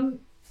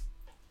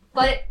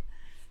 But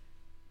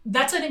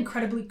that's an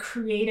incredibly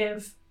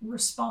creative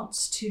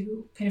response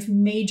to kind of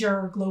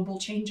major global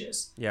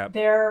changes.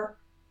 Their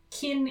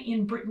kin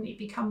in Brittany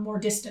become more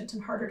distant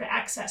and harder to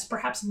access,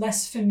 perhaps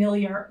less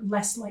familiar,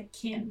 less like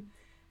kin.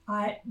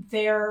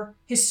 Their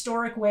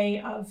historic way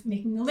of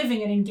making a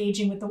living and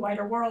engaging with the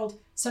wider world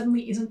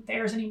suddenly isn't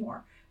theirs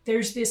anymore.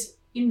 There's this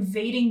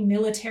invading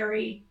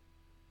military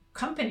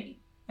company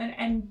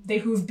and they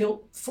who have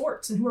built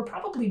forts and who are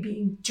probably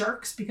being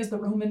jerks because the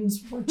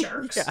Romans were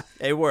jerks.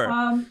 They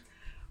were.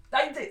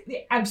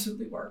 They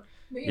absolutely were.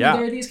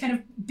 There are these kind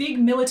of big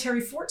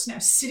military forts now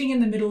sitting in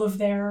the middle of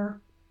their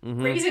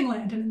grazing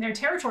land and in their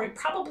territory,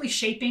 probably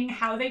shaping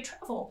how they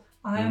travel.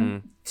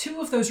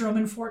 Two of those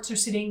Roman forts are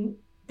sitting,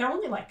 they're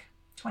only like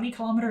 20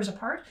 kilometers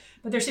apart,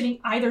 but they're sitting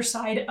either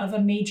side of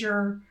a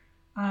major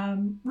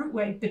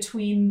routeway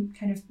between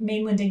kind of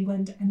mainland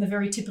England and the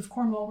very tip of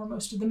Cornwall where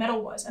most of the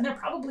metal was. And they're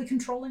probably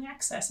controlling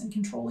access and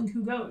controlling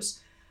who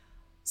goes.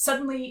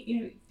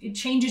 Suddenly, it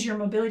changes your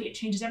mobility, it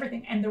changes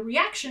everything. And the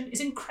reaction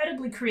is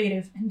incredibly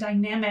creative and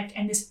dynamic.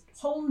 And this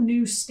whole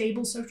new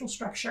stable social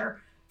structure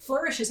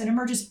flourishes and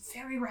emerges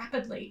very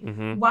rapidly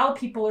while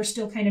people are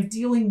still kind of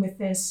dealing with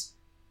this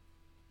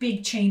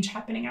big change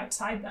happening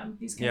outside them,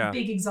 these kind of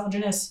big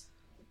exogenous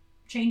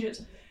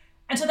changes.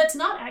 And so that's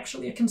not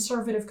actually a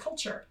conservative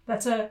culture.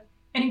 That's an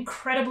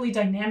incredibly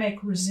dynamic,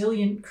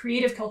 resilient,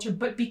 creative culture.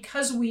 But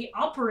because we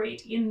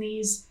operate in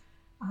these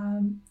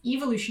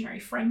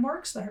evolutionary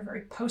frameworks that are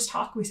very post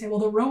hoc, we say, well,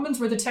 the Romans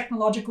were the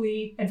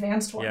technologically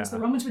advanced ones. The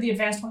Romans were the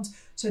advanced ones.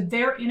 So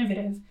they're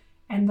innovative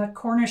and the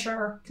Cornish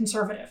are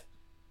conservative.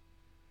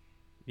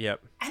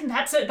 And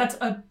that's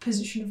a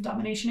position of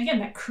domination, again,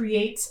 that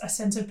creates a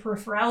sense of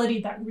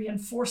peripherality, that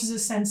reinforces a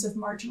sense of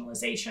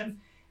marginalization.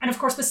 And of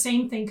course, the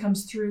same thing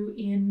comes through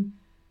in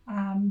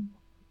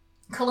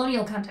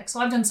colonial context. So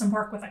I've done some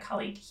work with a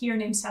colleague here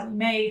named Sally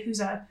May,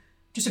 who's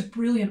just a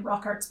brilliant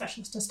rock art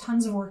specialist, does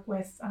tons of work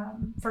with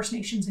First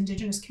Nations,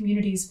 Indigenous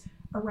communities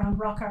around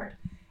rock art.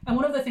 And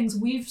one of the things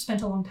we've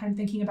spent a long time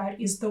thinking about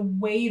is the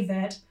way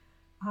that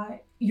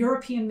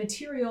European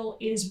material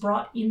is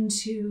brought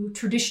into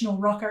traditional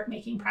rock art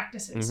making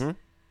practices.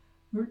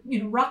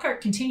 Rock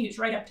art continues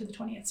right up to the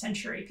 20th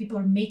century. People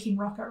are making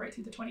rock art right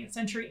through the 20th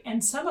century.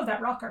 And some of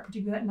that rock art,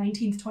 particularly that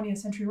 19th, 20th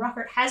century rock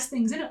art, has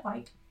things in it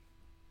like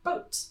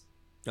boats,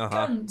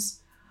 guns,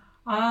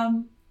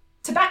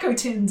 tobacco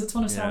tins. It's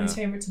one of Sally's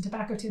favorites, a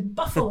tobacco tin.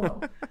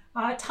 Buffalo.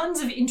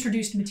 Tons of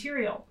introduced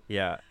material.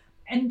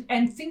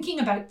 And thinking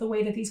about the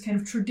way that these kind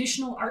of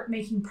traditional art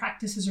making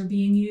practices are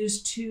being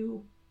used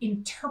to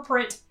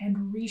interpret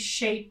and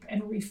reshape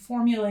and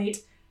reformulate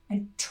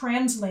and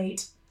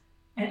translate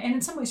and in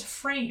some ways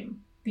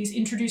frame these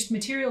introduced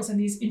materials and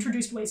these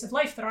introduced ways of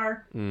life that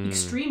are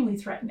extremely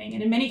threatening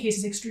and in many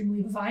cases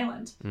extremely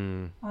violent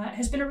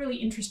has been a really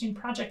interesting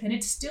project. And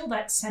it's still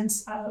that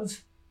sense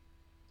of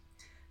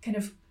kind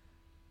of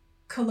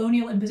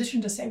colonial imposition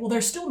to say, well,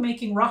 they're still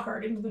making rock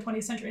art into the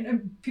 20th century.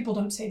 And people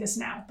don't say this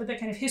now, but that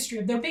kind of history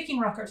of they're making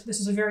rock art. So this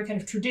is a very kind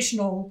of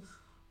traditional,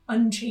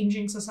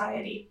 unchanging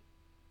society.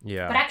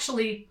 But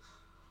actually,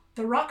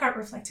 the rock art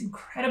reflects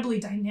incredibly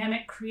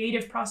dynamic,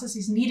 creative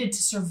processes needed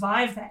to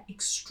survive that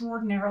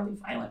extraordinarily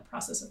violent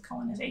process of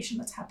colonization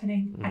that's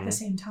happening at the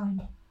same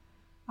time.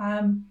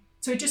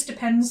 So it just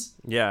depends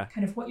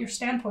kind of what your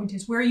standpoint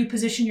is, where you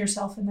position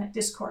yourself in that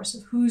discourse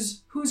of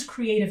who's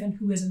creative and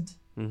who isn't.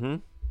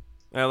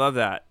 I love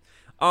that.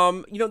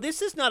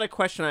 This is not a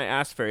question I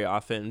ask very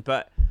often,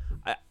 but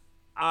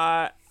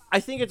I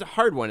think it's a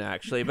hard one,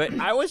 actually. But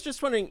I was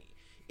just wondering,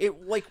 if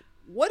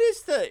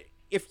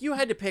you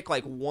had to pick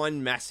like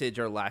one message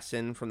or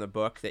lesson from the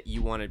book that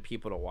you wanted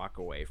people to walk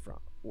away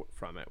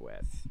from it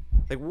with,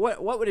 like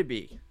what would it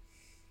be?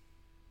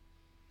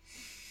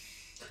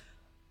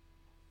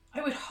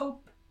 I would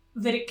hope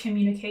that it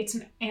communicates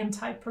an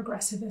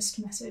anti-progressivist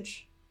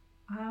message.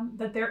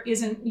 That there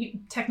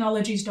isn't,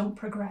 technologies don't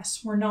progress.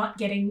 We're not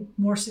getting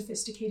more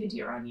sophisticated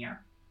year on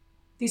year.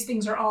 These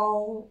things are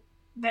all,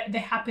 they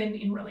happen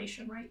in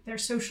relation, right? They're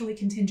socially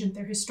contingent,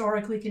 they're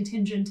historically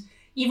contingent.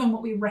 Even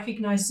what we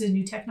recognize as a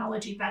new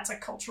technology, that's a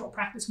cultural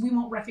practice. We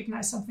won't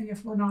recognize something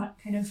if we're not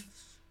kind of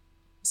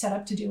set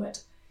up to do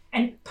it.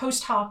 And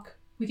post hoc,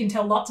 we can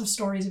tell lots of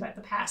stories about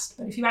the past,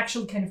 but if you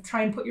actually kind of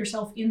try and put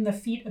yourself in the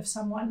feet of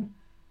someone,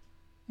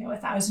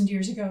 1,000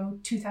 years ago,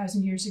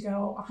 2,000 years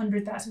ago,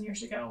 100,000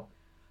 years ago,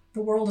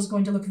 the world is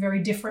going to look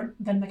very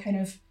different than the kind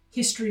of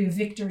history of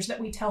victors that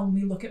we tell when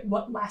we look at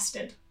what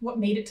lasted, what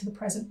made it to the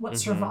present, what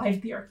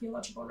survived the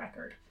archaeological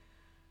record.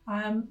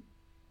 So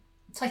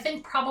I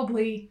think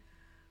probably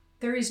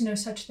there is no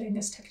such thing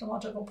as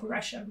technological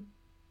progression.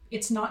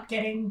 it's not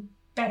getting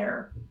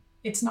better.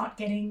 It's not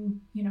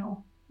getting,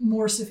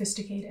 more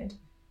sophisticated.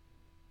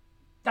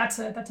 That's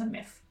a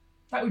myth.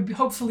 That would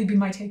hopefully be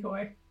my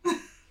takeaway.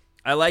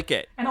 I like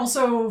it. And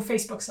also,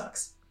 Facebook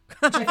sucks,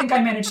 which I think I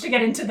managed to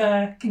get into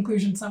the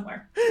conclusion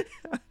somewhere.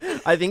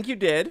 I think you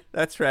did.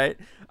 That's right.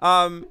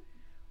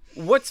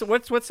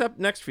 What's up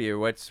next for you?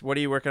 What are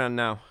you working on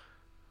now?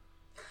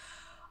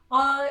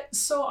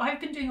 So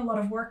I've been doing a lot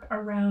of work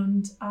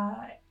around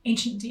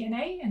ancient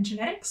DNA and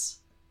genetics.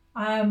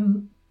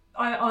 I'm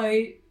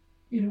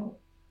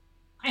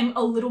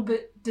a little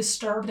bit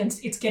disturbed, and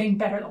it's getting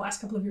better. The last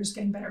couple of years,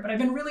 getting better, but I've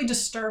been really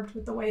disturbed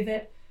with the way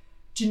that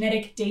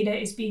genetic data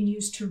is being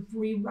used to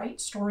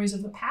rewrite stories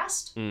of the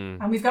past.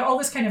 And we've got all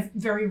this kind of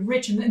very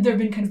rich, and there have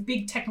been kind of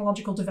big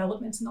technological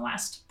developments in the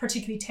last,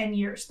 particularly 10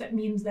 years, that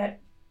means that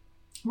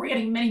we're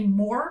getting many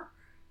more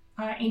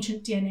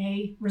ancient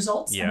DNA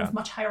results and of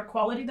much higher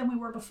quality than we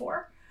were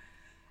before.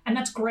 And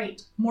that's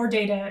great. More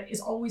data is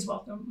always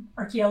welcome.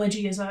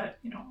 Archaeology is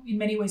in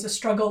many ways a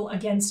struggle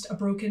against a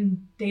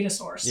broken data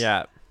source.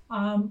 Yeah.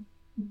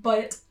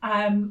 But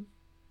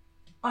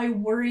I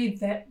worry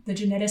that the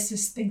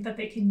geneticists think that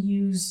they can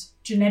use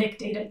genetic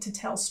data to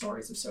tell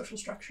stories of social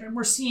structure. And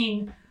we're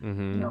seeing,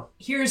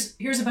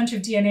 here's a bunch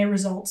of DNA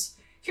results.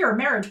 Here are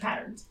marriage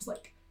patterns. It's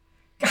like,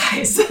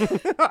 guys,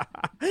 that's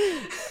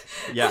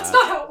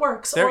not how it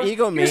works. They're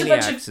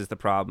egomaniacs is the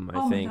problem,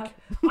 I think.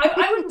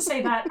 I wouldn't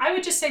say that. I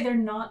would just say they're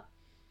not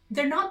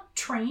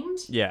trained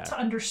to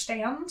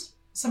understand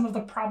some of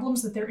the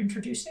problems that they're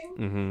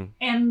introducing.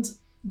 And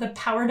the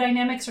power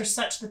dynamics are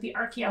such that the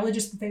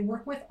archaeologists that they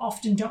work with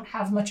often don't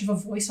have much of a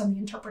voice on the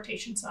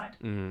interpretation side.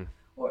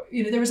 Or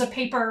there was a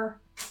paper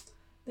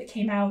that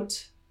came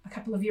out a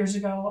couple of years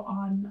ago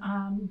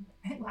on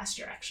I think last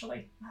year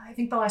actually. I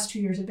think the last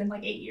 2 years have been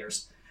like 8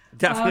 years.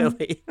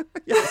 Definitely.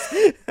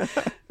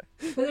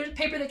 But there's a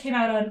paper that came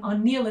out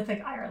on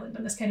Neolithic Ireland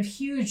and this kind of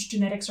huge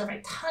genetic survey,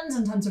 tons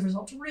and tons of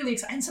results, really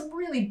exciting, and some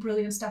really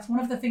brilliant stuff. One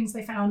of the things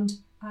they found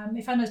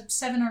a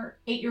 7 or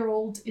 8 year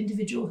old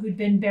individual who'd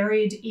been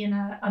buried in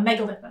a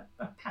megalith,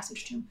 a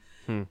passage tomb.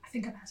 I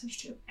think a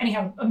passage tomb.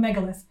 Anyhow, a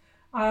megalith,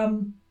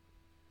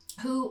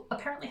 who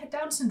apparently had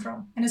Down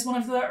syndrome and is one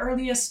of the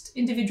earliest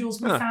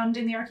individuals we found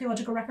in the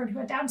archaeological record who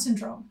had Down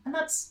syndrome. And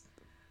that's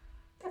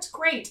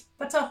great.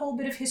 That's a whole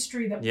bit of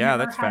history that we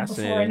never had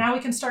before. And now we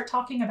can start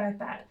talking about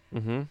that.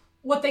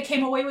 What they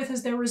came away with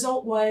as their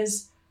result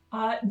was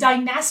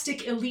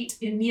dynastic elite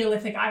in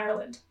Neolithic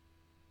Ireland.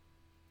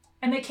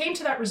 And they came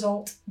to that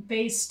result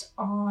based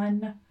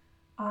on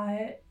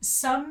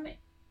some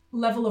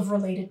level of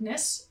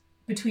relatedness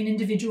between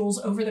individuals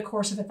over the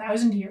course of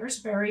 1,000 years,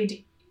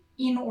 buried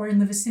in or in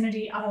the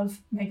vicinity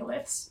of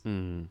megaliths.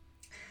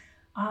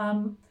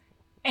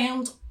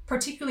 And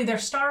particularly their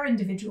star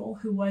individual,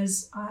 who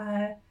was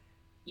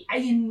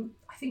in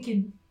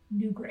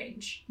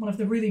Newgrange, one of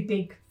the really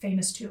big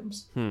famous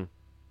tombs,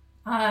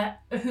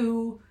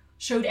 who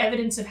showed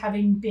evidence of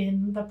having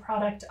been the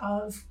product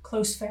of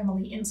close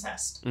family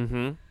incest.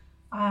 And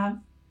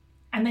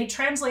they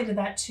translated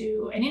that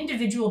to an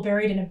individual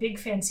buried in a big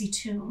fancy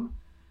tomb,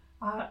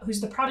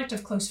 who's the product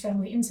of close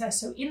family incest.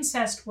 So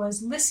incest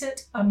was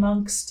licit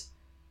amongst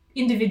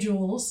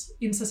individuals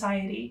in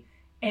society,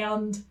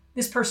 and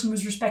this person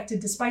was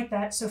respected despite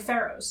that. So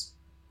pharaohs.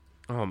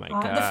 Oh my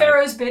God. The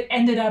pharaohs bit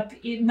ended up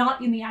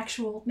not in the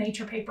actual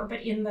Nature paper,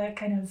 but in the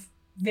kind of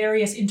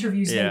various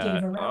interviews they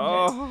gave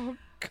around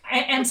it.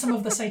 And some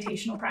of the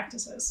citational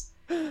practices.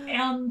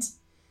 And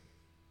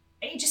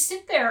you just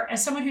sit there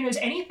as someone who knows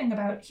anything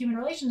about human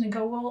relations and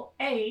go, well,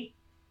 A,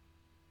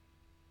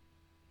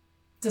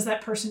 does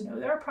that person know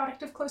they're a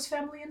product of close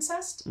family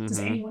incest? Does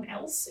anyone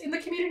else in the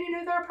community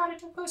know they're a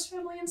product of close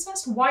family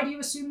incest? Why do you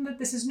assume that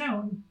this is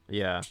known?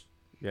 Yeah.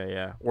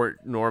 Or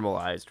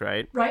normalized,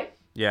 right? Right?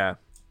 Yeah.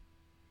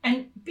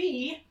 And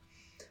B,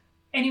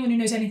 anyone who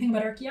knows anything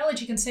about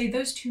archaeology can say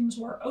those tombs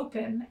were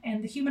open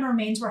and the human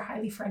remains were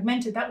highly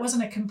fragmented. That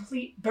wasn't a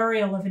complete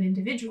burial of an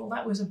individual.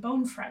 That was a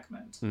bone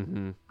fragment.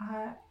 And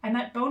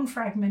that bone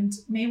fragment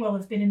may well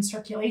have been in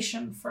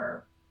circulation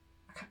for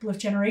a couple of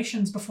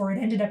generations before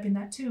it ended up in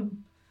that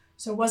tomb.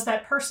 So was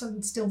that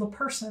person still the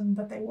person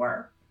that they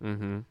were?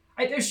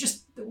 There's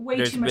just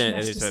way too much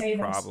mess to say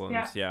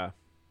problems. this. Yeah.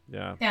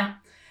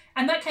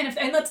 And that kind of,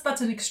 and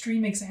that's an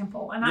extreme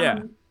example, and that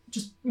one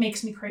just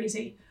makes me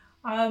crazy.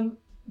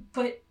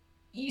 But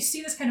you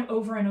see this kind of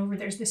over and over.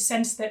 There's this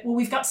sense that, well,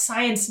 we've got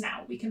science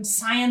now. We can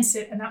science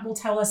it, and that will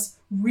tell us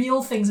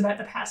real things about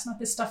the past, not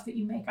this stuff that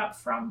you make up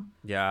from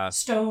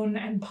stone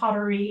and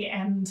pottery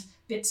and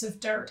bits of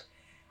dirt.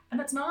 And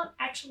that's not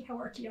actually how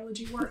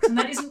archaeology works. And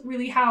that isn't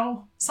really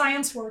how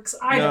science works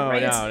either,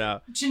 right?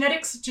 No.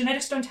 Genetics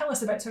don't tell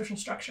us about social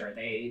structure.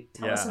 They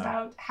tell us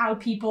about how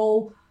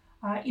people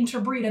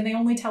interbreed, and they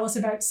only tell us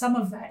about some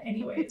of that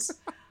anyways.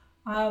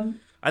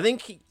 I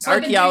think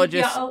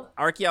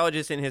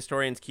archaeologists and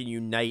historians can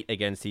unite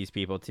against these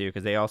people too,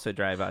 because they also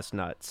drive us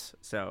nuts.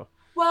 So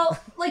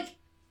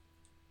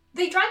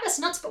they drive us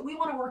nuts, but we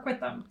want to work with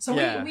them. So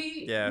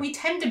we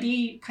tend to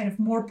be kind of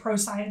more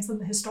pro-science than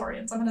the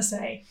historians, I'm going to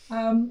say.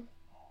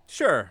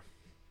 Sure.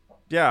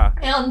 Yeah.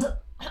 And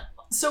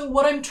so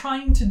what I'm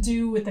trying to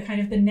do with the kind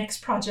of the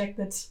next project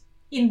that's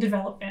in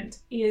development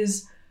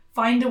is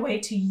find a way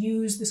to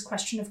use this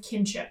question of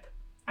kinship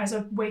as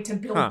a way to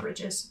build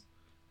bridges.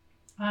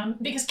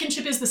 Because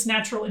kinship is this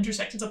natural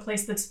intersect. It's a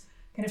place that's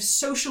kind of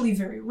socially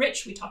very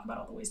rich. We talk about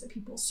all the ways that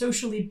people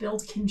socially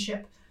build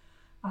kinship.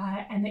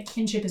 And that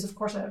kinship is, of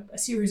course, a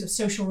series of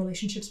social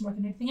relationships more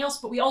than anything else.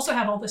 But we also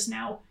have all this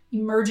now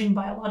emerging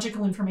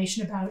biological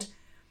information about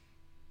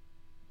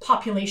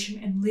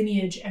population and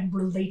lineage and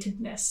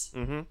relatedness.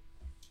 Mm-hmm.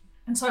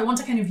 And so I want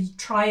to kind of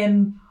try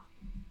and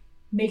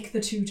make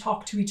the two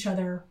talk to each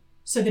other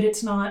so that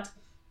it's not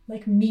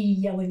like me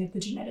yelling at the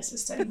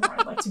geneticists anymore.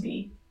 I'd like to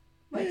be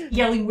like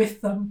yelling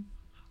with them.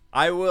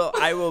 I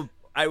will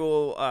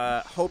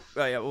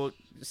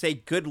say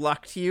good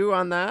luck to you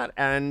on that,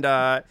 and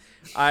I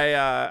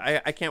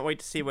can't wait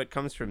to see what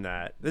comes from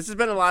that. This has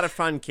been a lot of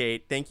fun,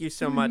 Kate. Thank you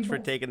so much for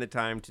taking the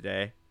time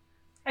today.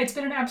 It's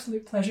been an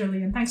absolute pleasure,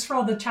 Lee, and thanks for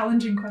all the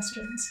challenging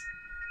questions.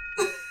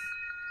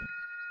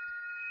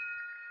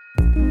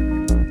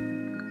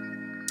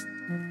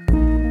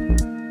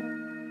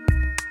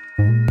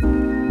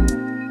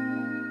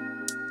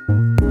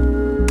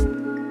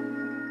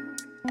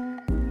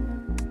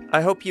 I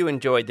hope you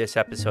enjoyed this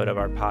episode of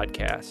our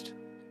podcast.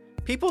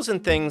 Peoples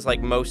and things,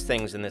 like most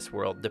things in this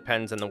world,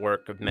 depends on the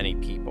work of many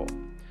people.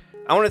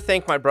 I want to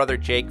thank my brother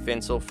Jake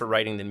Vinsel for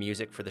writing the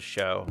music for the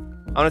show.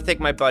 I want to thank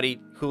my buddy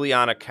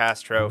Juliana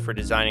Castro for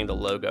designing the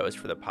logos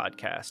for the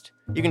podcast.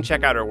 You can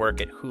check out her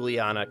work at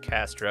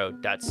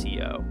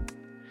julianacastro.co.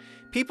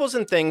 Peoples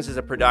and Things is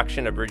a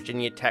production of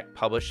Virginia Tech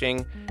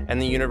Publishing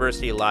and the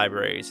University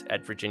Libraries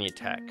at Virginia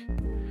Tech.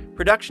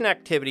 Production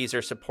activities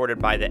are supported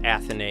by the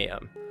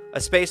Athenaeum,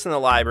 a space in the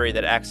library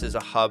that acts as a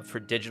hub for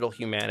digital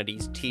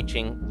humanities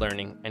teaching,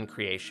 learning, and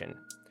creation.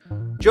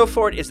 Joe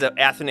Ford is the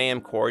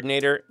Athenaeum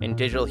coordinator and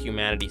digital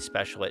humanities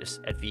specialist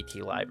at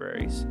VT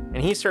Libraries,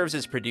 and he serves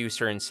as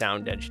producer and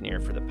sound engineer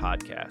for the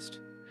podcast.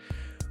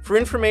 For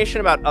information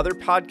about other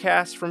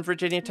podcasts from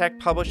Virginia Tech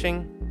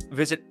Publishing,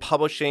 visit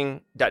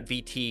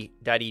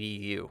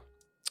publishing.vt.edu.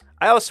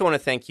 I also want to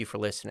thank you for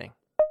listening.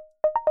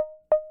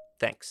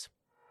 Thanks.